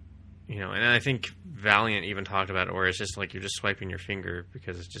 and I think Valiant even talked about it, where it's just like you're just swiping your finger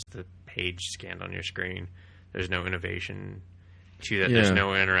because it's just the page scanned on your screen. There's no innovation to that. Yeah. There's no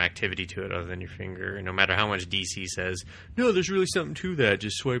interactivity to it other than your finger. And no matter how much DC says, no, there's really something to that,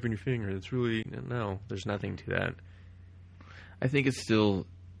 just swiping your finger. It's really, no, there's nothing to that. I think it's still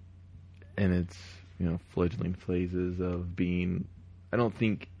in its, fledgling phases of being, I don't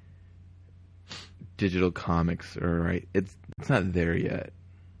think digital comics are right. It's not there yet.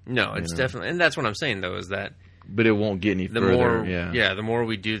 No, it's definitely, and that's what I'm saying though, is that. But it won't get any further. The more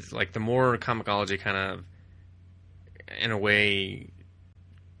we do, like the more Comixology kind of, in a way,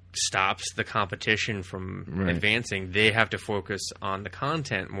 stops the competition from advancing. They have to focus on the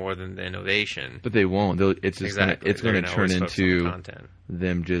content more than the innovation. But they won't. It's just it's going to turn into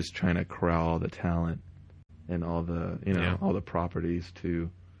them just trying to corral all the talent and all the all the properties to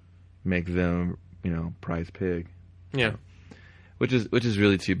make them prize pig. Yeah, which is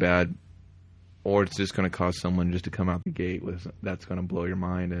really too bad. Or it's just going to cause someone just to come out the gate with that's going to blow your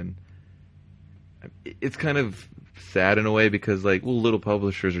mind, and it's kind of sad in a way because little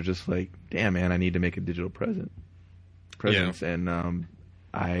publishers are just like, damn man, I need to make a digital presence, and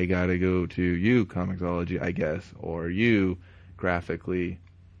I got to go to you Comixology, I guess, or you Graphically,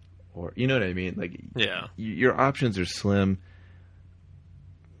 or you know what I mean? Like, your options are slim.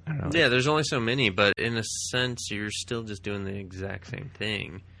 I don't know. Yeah, there's only so many, but in a sense, you're still just doing the exact same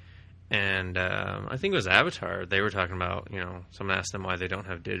thing. And I think it was Avatar. They were talking about, someone asked them why they don't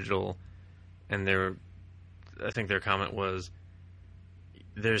have digital, and I think their comment was,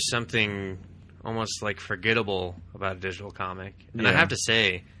 there's something almost like forgettable about a digital comic. And I have to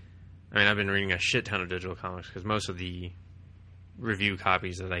say, I've been reading a shit ton of digital comics because most of the review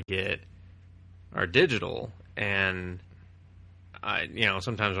copies that I get are digital, and I,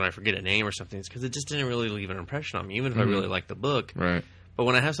 sometimes when I forget a name or something, it's because it just didn't really leave an impression on me, even if I really like the book. Right. But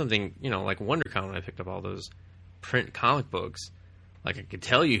when I have something, like WonderCon, when I picked up all those print comic books, like I could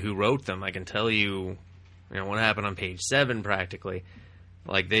tell you who wrote them. I can tell you, what happened on page 7 practically.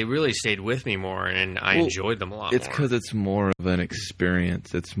 Like, they really stayed with me more, and I enjoyed them a lot more. It's because it's more of an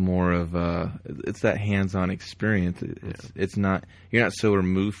experience. It's more of it's that hands-on experience. It's not, you're not so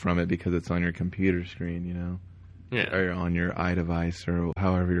removed from it because it's on your computer screen, Yeah. or on your iDevice or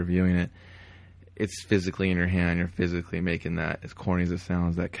however you're viewing it. It's physically in your hand. You're physically making that, as corny as it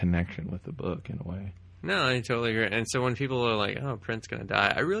sounds, that connection with the book in a way. No, I totally agree. And so when people are like, oh, print's going to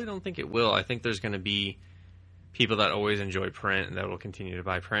die, I really don't think it will. I think there's going to be people that always enjoy print and that will continue to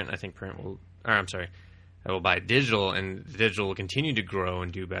buy print. I think that will buy digital, and digital will continue to grow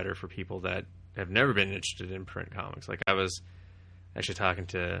and do better for people that have never been interested in print comics. Like, I was actually talking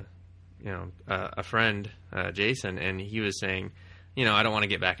to, a friend, Jason, and he was saying, I don't want to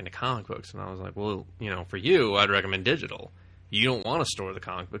get back into comic books. And I was like, well, for you, I'd recommend digital. You don't want to store the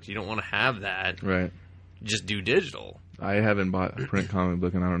comic books. You don't want to have that. Right. Just do digital. I haven't bought a print comic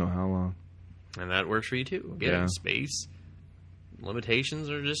book in I don't know how long. And that works for you too. Again, space limitations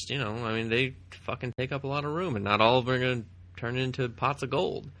are just, they fucking take up a lot of room, and not all of them are going to turn into pots of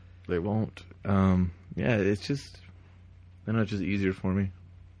gold. They won't. It's just, I know, it's just easier for me.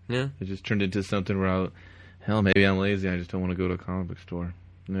 Yeah. It just turned into something where maybe I'm lazy. I just don't want to go to a comic book store.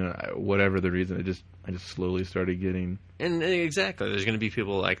 Whatever the reason, I just slowly started getting. And exactly, there's going to be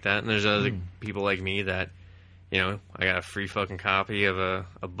people like that, and there's other people like me that, I got a free fucking copy of a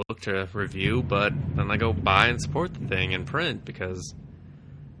book to review, but then I go buy and support the thing in print because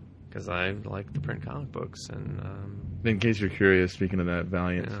I like the print comic books. And in case you're curious, speaking of that,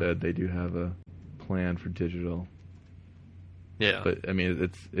 Valiant said they do have a plan for digital. Yeah. But,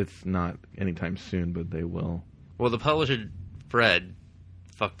 it's not anytime soon, but they will. Well, the publisher, Fred,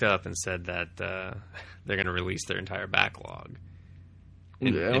 fucked up and said that they're going to release their entire backlog. I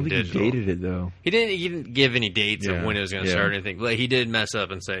don't think he dated it, though. He didn't give any dates of when it was going to start or anything. But he did mess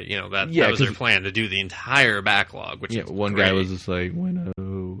up and say, that was their plan, to do the entire backlog. Which is one great. guy was just like, when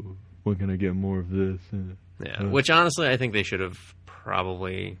can I get more of this? Which honestly, I think they should have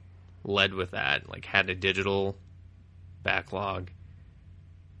probably led with that. Like, had a digital backlog.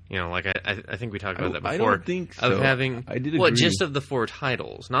 I think we talked about that before. I don't think so. Of having, I did agree. Just of the 4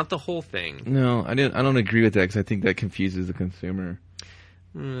 titles, not the whole thing. No, I don't agree with that, because I think that confuses the consumer.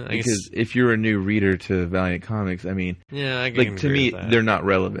 Because if you're a new reader to Valiant Comics, to me, they're not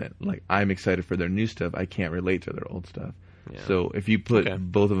relevant. Like, I'm excited for their new stuff. I can't relate to their old stuff. Yeah. So if you put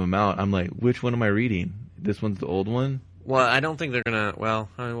both of them out, I'm like, which one am I reading? This one's the old one? Well, I don't think they're going to... Well,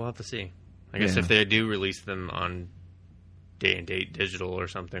 we'll have to see. I guess if they do release them on day and date digital or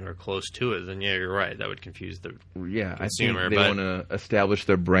something, or close to it, then you're right. That would confuse the consumer. I think they want to establish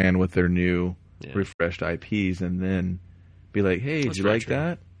their brand with their new refreshed IPs, and then be like, hey, did you like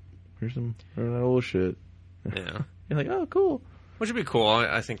that? Here's some of that old shit. Yeah. You're like, oh, cool. Which would be cool.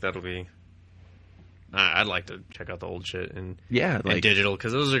 I think that'll be... I'd like to check out the old shit in digital,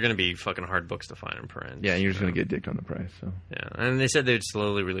 because those are going to be fucking hard books to find in print. Yeah, and you're just going to get dicked on the price. So. Yeah, and they said they'd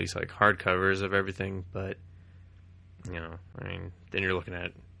slowly release like hardcovers of everything, but then you're looking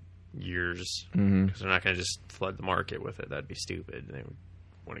at years, because they're not going to just flood the market with it. That'd be stupid. They would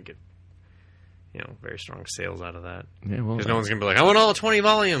want to get very strong sales out of that. Yeah, well, because no one's going to be like, I want all 20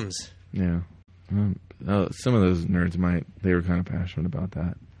 volumes. Yeah, some of those nerds they were kind of passionate about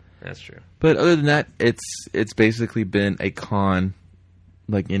that. That's true. But other than that, it's basically been a con,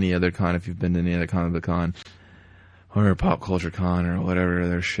 like any other con. If you've been to any other comic book con or a pop culture con or whatever,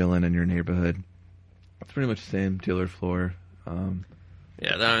 they're shilling in your neighborhood. It's pretty much the same dealer floor.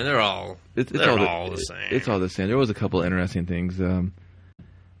 They're all the same. It's all the same. There was a couple interesting things.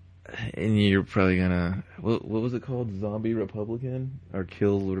 And you're probably gonna... What was it called? Zombie Republican? Or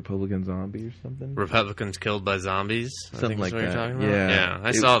Kill Republican Zombie or something? Republicans Killed by Zombies? Something like that. You're talking about? Yeah,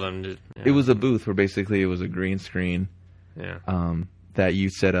 I saw them. Yeah. It was a booth where basically it was a green screen. Yeah. That you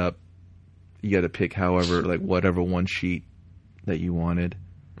set up. You got to pick whatever one sheet that you wanted.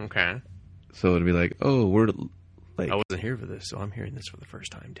 Okay. So it'd be like, we're... I wasn't here for this, so I'm hearing this for the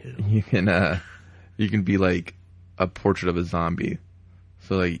first time, too. You can be like a portrait of a zombie.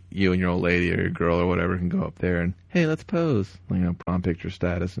 So like you and your old lady or your girl or whatever can go up there and, hey, let's pose, prom picture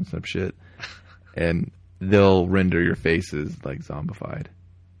status and some shit, and they'll render your faces like zombified,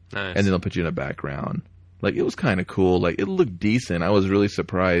 Nice. and then they'll put you in a background. Like it was kind of cool. Like it looked decent. I was really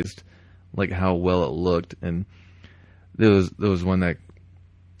surprised, like how well it looked. And there was one that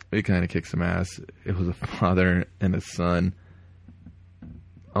it kind of kicked some ass. It was a father and a son,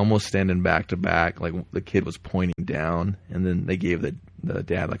 almost standing back to back. Like the kid was pointing down, and then they gave the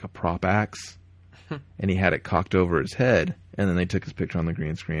dad like a prop axe, and he had it cocked over his head. And then they took his picture on the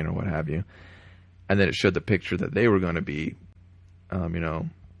green screen or what have you. And then it showed the picture that they were going to be,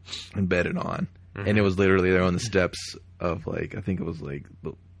 embedded on. Mm-hmm. And it was literally there on the steps of like, I think it was like,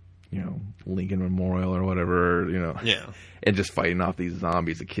 Lincoln Memorial or whatever, Yeah. And just fighting off these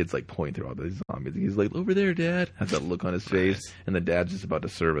zombies. The kid's like pointing through all these zombies. He's like, over there, Dad. Has that look on his face. And the dad's just about to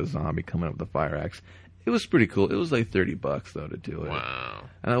serve a zombie coming up with a fire axe. It was pretty cool. It was like $30 though to do it. Wow.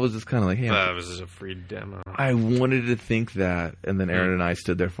 And I was just kind of like, hey, that was just a free demo. I wanted to think that, and then Aaron and I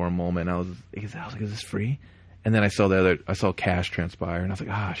stood there for a moment. And I was like, is this free? And then I saw cash transpire, and I was like,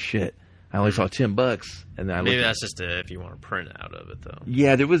 ah, shit. I only saw $10, and then maybe that's just if you want to print out of it, though.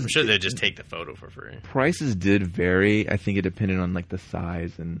 Yeah, there was. I'm sure they'd just take the photo for free. Prices did vary. I think it depended on like the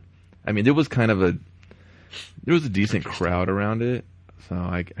size, and I mean, there was a decent crowd around it, so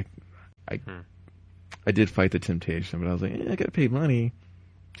I did fight the temptation, but I was like, I gotta pay money.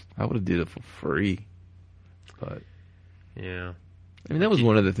 I would have did it for free, but yeah. I mean, that was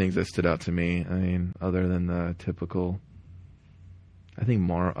one of the things that stood out to me. I mean, other than the typical, I think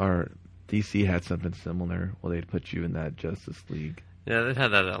DC had something similar. Well, they'd put you in that Justice League. Yeah, they've had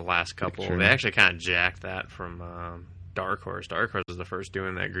that the last couple. Picture. They actually kind of jacked that from Dark Horse. Dark Horse was the first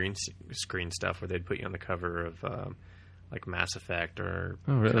doing that green screen stuff where they'd put you on the cover of like Mass Effect or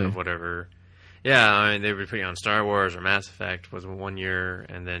kind of whatever. Yeah, I mean, they would put you on Star Wars or Mass Effect was 1 year,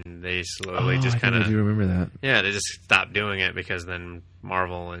 and then they slowly just kind of... I do remember that. Yeah, they just stopped doing it because then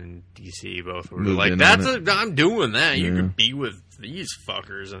Marvel and DC both were Moved like, I'm doing that. Yeah. You could be with these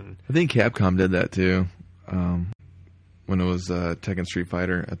fuckers. And I think Capcom did that too. When it was Tekken Street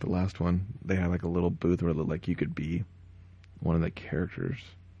Fighter at the last one, they had like a little booth where it looked like you could be one of the characters,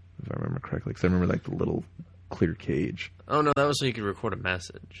 if I remember correctly. Because I remember like the little clear cage. Oh, no, that was so you could record a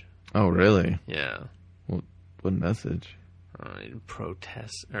message. Oh, really? Yeah. What message?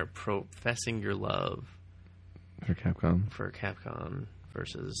 Professing your love for Capcom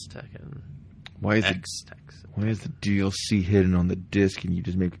versus Tekken. Why is the DLC hidden on the disc and you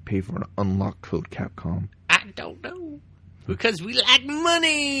just make me pay for an unlock code, Capcom? I don't know. Because we like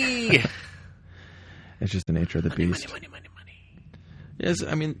money. It's just the nature of the beast. Money. Yes,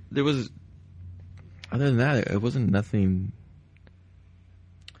 I mean, there was... Other than that, it wasn't nothing...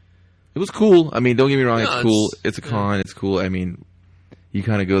 It was cool. I mean, don't get me wrong. It's cool. It's a con. It's cool. I mean, you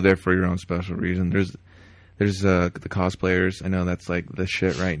kind of go there for your own special reason. There's the cosplayers. I know that's like the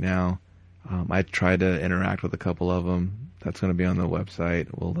shit right now. I tried to interact with a couple of them. That's going to be on the website.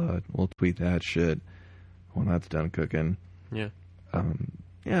 We'll tweet that shit when that's done cooking. Yeah.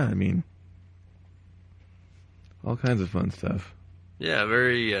 Yeah. I mean, all kinds of fun stuff. Yeah.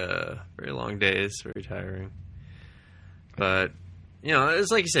 Very very long days. Very tiring. But. It's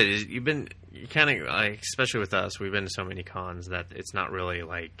like you said, you kind of, like, especially with us, we've been to so many cons that it's not really,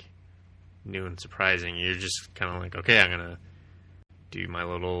 like, new and surprising. You're just kind of like, okay, I'm going to do my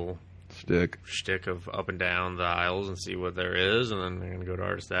little shtick of up and down the aisles and see what there is, and then I'm going to go to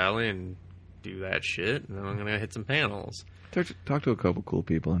Artist Alley and do that shit, and then I'm going to hit some panels. Talk to a couple cool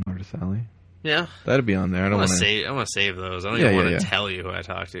people in Artist Alley. Yeah. That'd be on there. I want to save those. I don't even want to tell you who I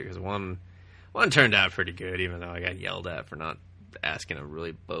talked to, because one turned out pretty good, even though I got yelled at for not asking a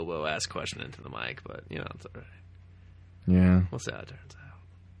really bobo-ass question into the mic, but, it's all right. Yeah. We'll see how it turns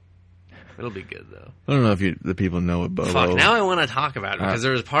out. It'll be good, though. I don't know if the people know what bobo... Fuck, now I want to talk about it, because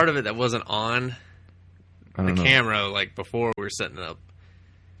there was part of it that wasn't on the camera, like, before we were setting it up.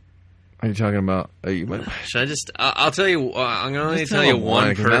 Are you talking about... Should I just... I'll tell you... I'm going to only tell you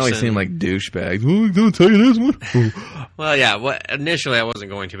one person. Now we seem like douchebags. Oh, don't tell you this one? Well, yeah. Initially, I wasn't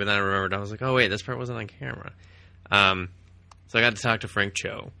going to, but then I remembered. I was like, oh, wait, this part wasn't on camera. So I got to talk to Frank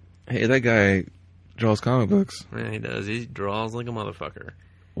Cho. Hey, that guy draws comic books. Yeah, he does. He draws like a motherfucker.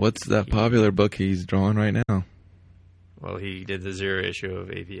 What's that popular book he's drawing right now? Well, he did the 0 issue of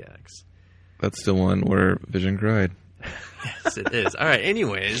AVX. That's the one where Vision cried. Yes, it is. All right,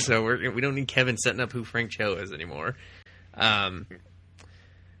 anyways, so we don't need Kevin setting up who Frank Cho is anymore.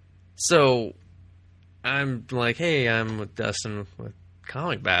 So I'm like, hey, I'm with Dustin with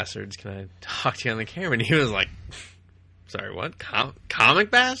Comic Bastards. Can I talk to you on the camera? And he was like... Sorry, what?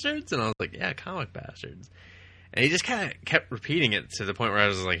 Comic Bastards? And I was like, yeah, Comic Bastards. And he just kind of kept repeating it to the point where I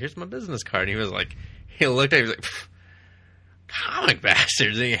was like, here's my business card. And he was like, he looked at it, he was like, comic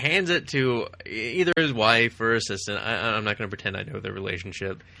bastards. And he hands it to either his wife or assistant. I'm not going to pretend I know their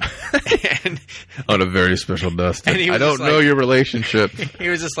relationship. And, on a very special Dustin. And I don't know your relationship. He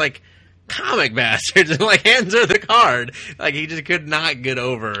was just like, comic bastards, and like hands her the card. Like he just could not get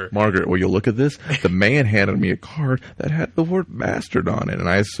over. Margaret, will you look at this? The man handed me a card that had the word bastard on it, and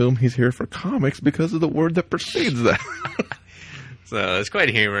I assume he's here for comics because of the word that precedes that. So it's quite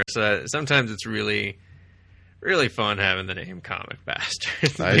humorous. Sometimes it's really, really fun having the name comic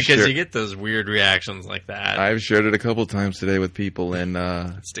bastard because you get those weird reactions like that. I've shared it a couple times today with people, and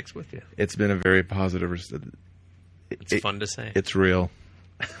it sticks with you. It's been a very positive. It's fun to say. It's real.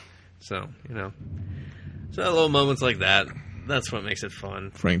 So, so little moments like that, that's what makes it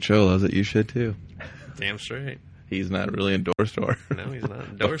fun. Frank Cho loves it. You should too. Damn straight. He's not really endorsed or. No, he's not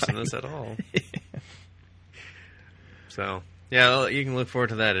endorsing this at all. So, yeah, you can look forward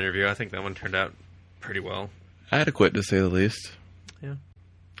to that interview. I think that one turned out pretty well. Adequate, to say the least. Yeah.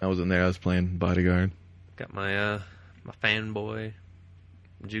 I was in there. I was playing bodyguard. Got my my fanboy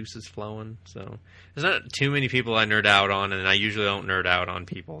juices flowing. So there's not too many people I nerd out on, and I usually don't nerd out on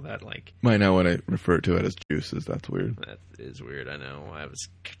people that like. Might know when I refer to it as juices. That's weird. That is weird. I know. I was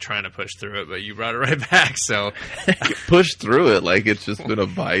trying to push through it, but you brought it right back. So push through it like it's just been a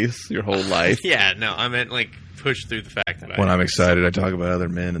vice your whole life. Yeah, no, I meant like push through the fact that when I'm excited, I talk about other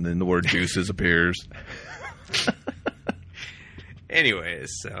men, and then the word juices appears. Anyways,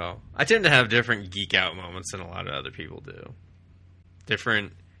 so I tend to have different geek out moments than a lot of other people do.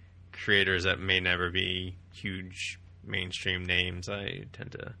 Different creators that may never be huge mainstream names, I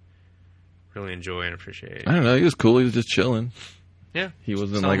tend to really enjoy and appreciate. I don't know. He was cool. He was just chilling. Yeah, he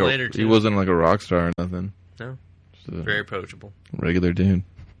wasn't like a rock star or nothing. No, very approachable. Regular dude.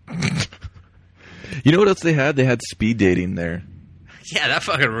 You know what else they had? They had speed dating there. Yeah, that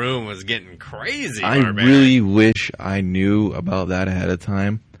fucking room was getting crazy. I really wish I knew about that ahead of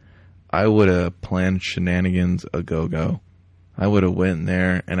time. I would have planned shenanigans a go-go. I would have went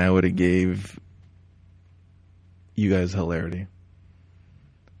there and I would have gave you guys hilarity.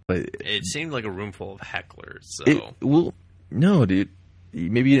 But it seemed like a room full of hecklers. So no, dude.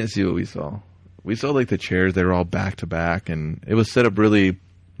 Maybe you didn't see what we saw. We saw like the chairs. They were all back to back, and it was set up really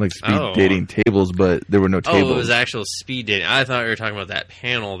like speed dating tables, but there were no tables. Oh, it was actual speed dating. I thought you were talking about that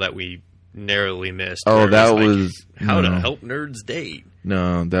panel that we narrowly missed. Oh, that was how to help nerds date.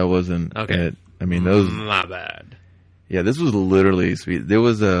 No, that wasn't it. I mean, my bad. Yeah, this was literally speed. There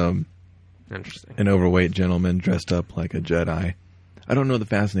was interesting an overweight gentleman dressed up like a Jedi. I don't know the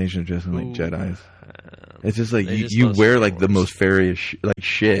fascination of dressing like Jedis. It's just like you wear like the most fairy like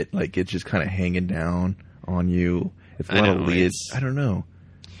shit. Like it's just kind of hanging down on you. It's a lot of leads. I don't know.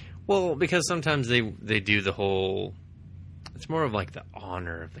 Well, because sometimes they do the whole. It's more of like the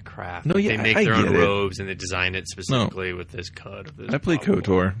honor of the craft. No, yeah, they make their own robes and they design it specifically with this cut of this. I play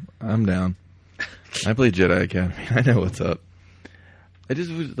KOTOR. I'm down. I play Jedi Academy. I know what's up. I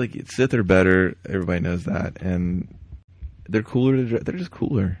just was like Sith are better. Everybody knows that, and they're cooler. They're just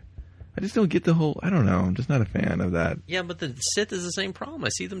cooler. I just don't get the whole. I don't know. I'm just not a fan of that. Yeah, but the Sith is the same problem. I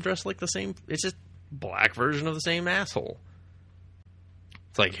see them dressed like the same. It's just black version of the same asshole.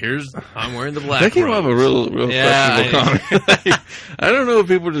 It's like I'm wearing the black. That came off a real questionable comment. I don't know if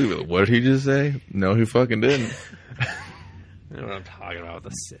people are just what did he just say? No, he fucking didn't. I know what I'm talking about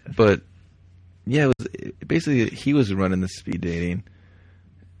with the Sith. But yeah, it was basically he was running the speed dating.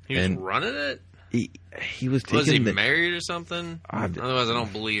 He was running it. He was taking. Was he married or something? Otherwise, I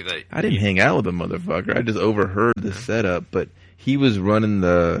don't believe that. I didn't hang out with the motherfucker. I just overheard the setup. But he was running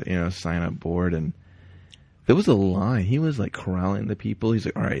the sign up board, and there was a line. He was like corralling the people. He's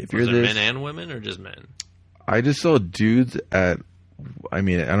like, "All right, if you're this, men and women, or just men?" I just saw dudes at. I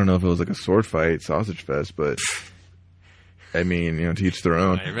mean, I don't know if it was like a sword fight, sausage fest, but I mean, to each their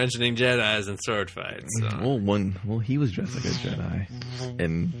own. You're mentioning Jedis and sword fights. So. Well, he was dressed like a Jedi,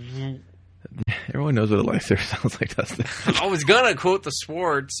 and everyone knows what a lightsaber sounds like, doesn't it? I was gonna quote the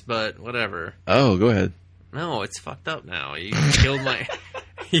Swords, but whatever. Oh, go ahead. No, it's fucked up now. You killed my,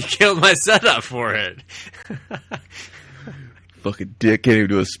 you killed my setup for it. Fucking dick can't even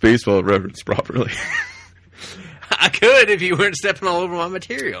do a Spaceball reference properly. I could if you weren't stepping all over my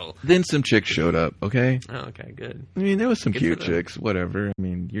material. Then some chicks showed up, okay? Oh, okay, good. I mean, there was some cute chicks, whatever. I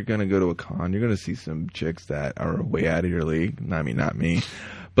mean, you're going to go to a con. You're going to see some chicks that are way out of your league. I mean, not me.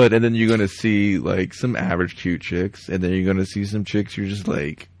 And then you're going to see, like, some average cute chicks. And then you're going to see some chicks you're just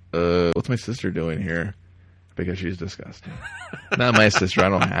like, what's my sister doing here? Because she's disgusting. Not my sister. I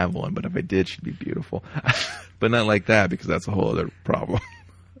don't have one. But if I did, she'd be beautiful. But not like that, because that's a whole other problem.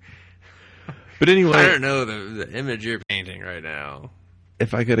 But anyway, I don't know the image you're painting right now.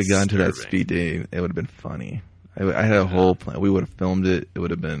 If I could have gone to that Disturbing. speed dating, it would have been funny. I had a whole plan. We would have filmed it. It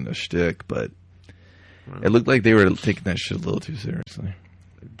would have been a shtick, but it looked like they were taking that shit a little too seriously.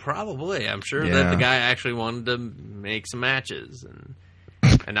 Probably. I'm sure Yeah. that the guy actually wanted to make some matches and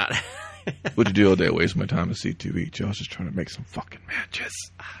not. What'd you do all day? Waste my time with C2E2. I was just trying to make some fucking matches.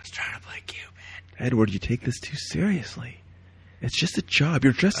 I was trying to play Cupid. Edward, you take this too seriously. It's just a job.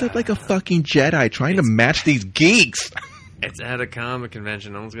 You're dressed up like a fucking Jedi trying to match these geeks. It's at a comic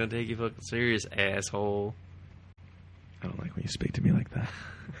convention. No one's gonna take you fucking serious, asshole. I don't like when you speak to me like that.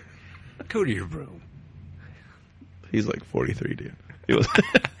 Go to your room. He's like 43, dude. He was.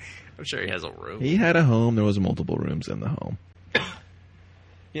 I'm sure he has a room. He had a home. There was multiple rooms in the home.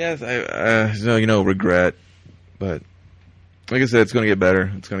 Yes, so regret, but like I said, it's going to get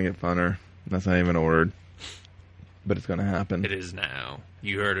better. It's going to get funner. That's not even a word, but it's going to happen. It is now.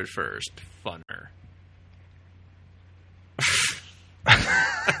 You heard it first. Funner.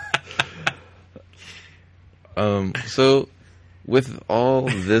 So with all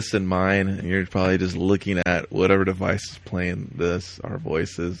this in mind, and you're probably just looking at whatever device is playing our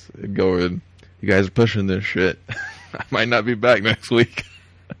voices, going, you guys are pushing this shit. I might not be back next week.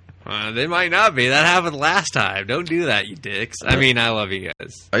 They might not be. That happened last time. Don't do that, you dicks. I mean, I love you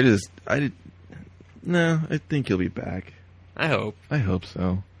guys. I think you'll be back. I hope. I hope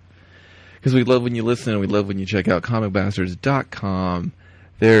so. Because we love when you listen, and we love when you check out comicbastards.com.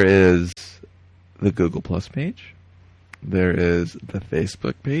 There is the Google Plus page. There is the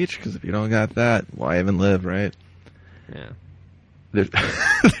Facebook page, because if you don't got that, why even live, right? Yeah. There's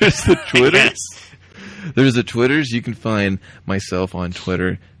the Twitter. Yes. There's the Twitters. You can find myself on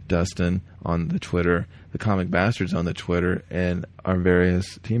Twitter, Dustin on the Twitter, the Comic Bastards on the Twitter, and our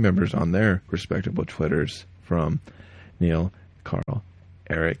various team members on their respectable Twitters, from Neil, Carl,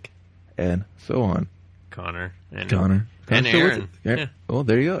 Eric, and so on. Connor. And Connor. And Connor's still with Aaron. it? Yeah. Yeah. Well,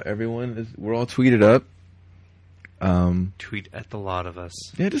 there you go. We're all tweeted up. Tweet at the lot of us.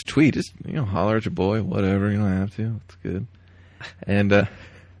 Yeah, just tweet. Just, holler at your boy, whatever. You don't have to. It's good. And,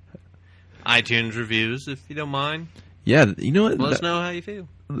 iTunes reviews, if you don't mind. yeah, you know what? Let us know how you feel.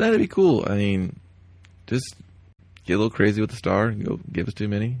 That'd be cool. I mean, just get a little crazy with the star. Go give us too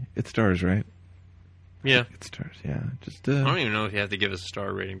many. It's stars, right? Yeah. It's stars, yeah. Just, I don't even know if you have to give us a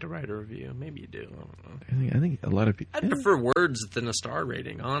star rating to write a review. Maybe you do. I don't know. I think a lot of people. I'd prefer words than a star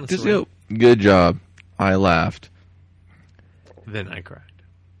rating, honestly. Just go, good job. I laughed. Then I cried.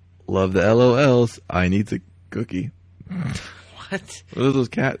 Love the LOLs. I need a cookie. What? What are those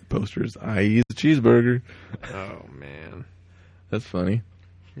cat posters? I eat a cheeseburger. Oh, man. That's funny.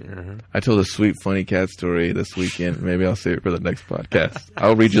 Yeah. I told a sweet, funny cat story this weekend. Maybe I'll save it for the next podcast.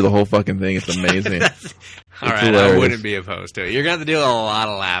 I'll read you the whole fucking thing. It's amazing. All right, hilarious. I wouldn't be opposed to it. You're going to have to do a lot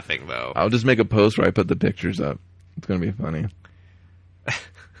of laughing, though. I'll just make a post where I put the pictures up. It's going to be funny.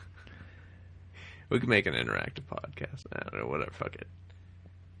 We could make an interactive podcast. I don't know, whatever. Fuck it.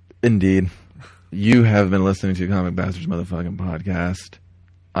 Indeed. You have been listening to Comic Bastards Motherfucking Podcast.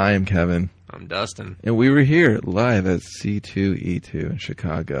 I am Kevin. I'm Dustin. And we were here live at C2E2 in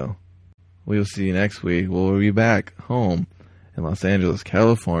Chicago. We will see you next week. We'll be back home in Los Angeles,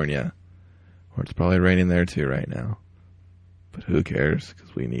 California, where it's probably raining there too right now. But who cares?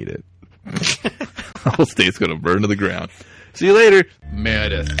 Because we need it. The whole state's going to burn to the ground. See you later.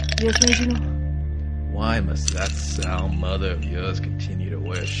 Meredith. Yes, Reginald? Why must that sow mother of yours continue to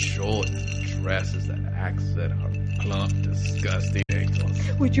wear short dresses that accent her plump, disgusting ankles?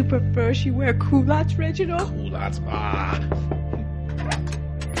 Would you prefer she wear culottes, Reginald? Culottes,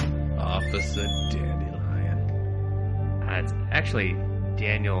 Officer Dandelion. It's actually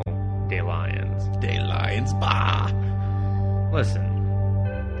Daniel DeLions. Dandelions, Listen,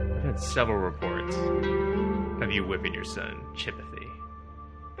 I've had several reports of you whipping your son, Chipothy,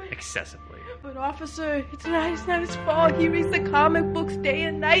 excessively. But officer, it's not his fault. He reads the comic books day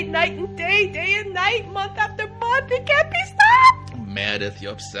and night and day and night, month after month. It can't be stopped. Meredith,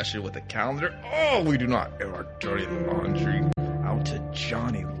 your obsession with the calendar. Oh, we do not air our dirty laundry out to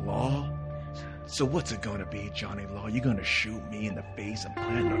Johnny Law. So what's it gonna be, Johnny Law? You gonna shoot me in the face and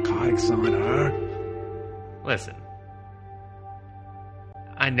plant narcotics on her? Listen,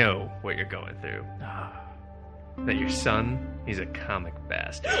 I know what you're going through. That your son, he's a comic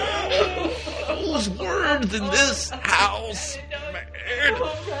bastard. Those words in this house, man.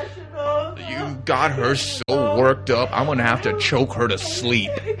 You got her so worked up, I'm gonna have to choke her to sleep.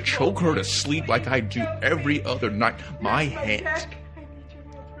 Choke her to sleep like I do every other night. My hands.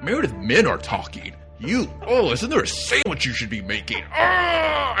 Meredith, men are talking. Isn't there a sandwich you should be making?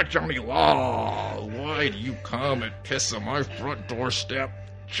 Johnny Law, why do you come and piss on my front doorstep?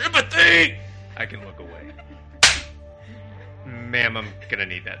 Chipothy! I can look away. Ma'am, I'm gonna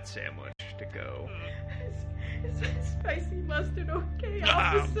need that sandwich to go. Is that spicy mustard okay,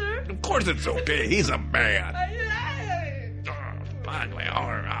 officer? Of course it's okay. He's a man. Finally,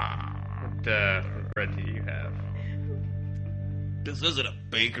 what bread do you have? This isn't a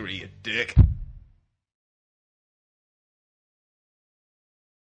bakery, you dick.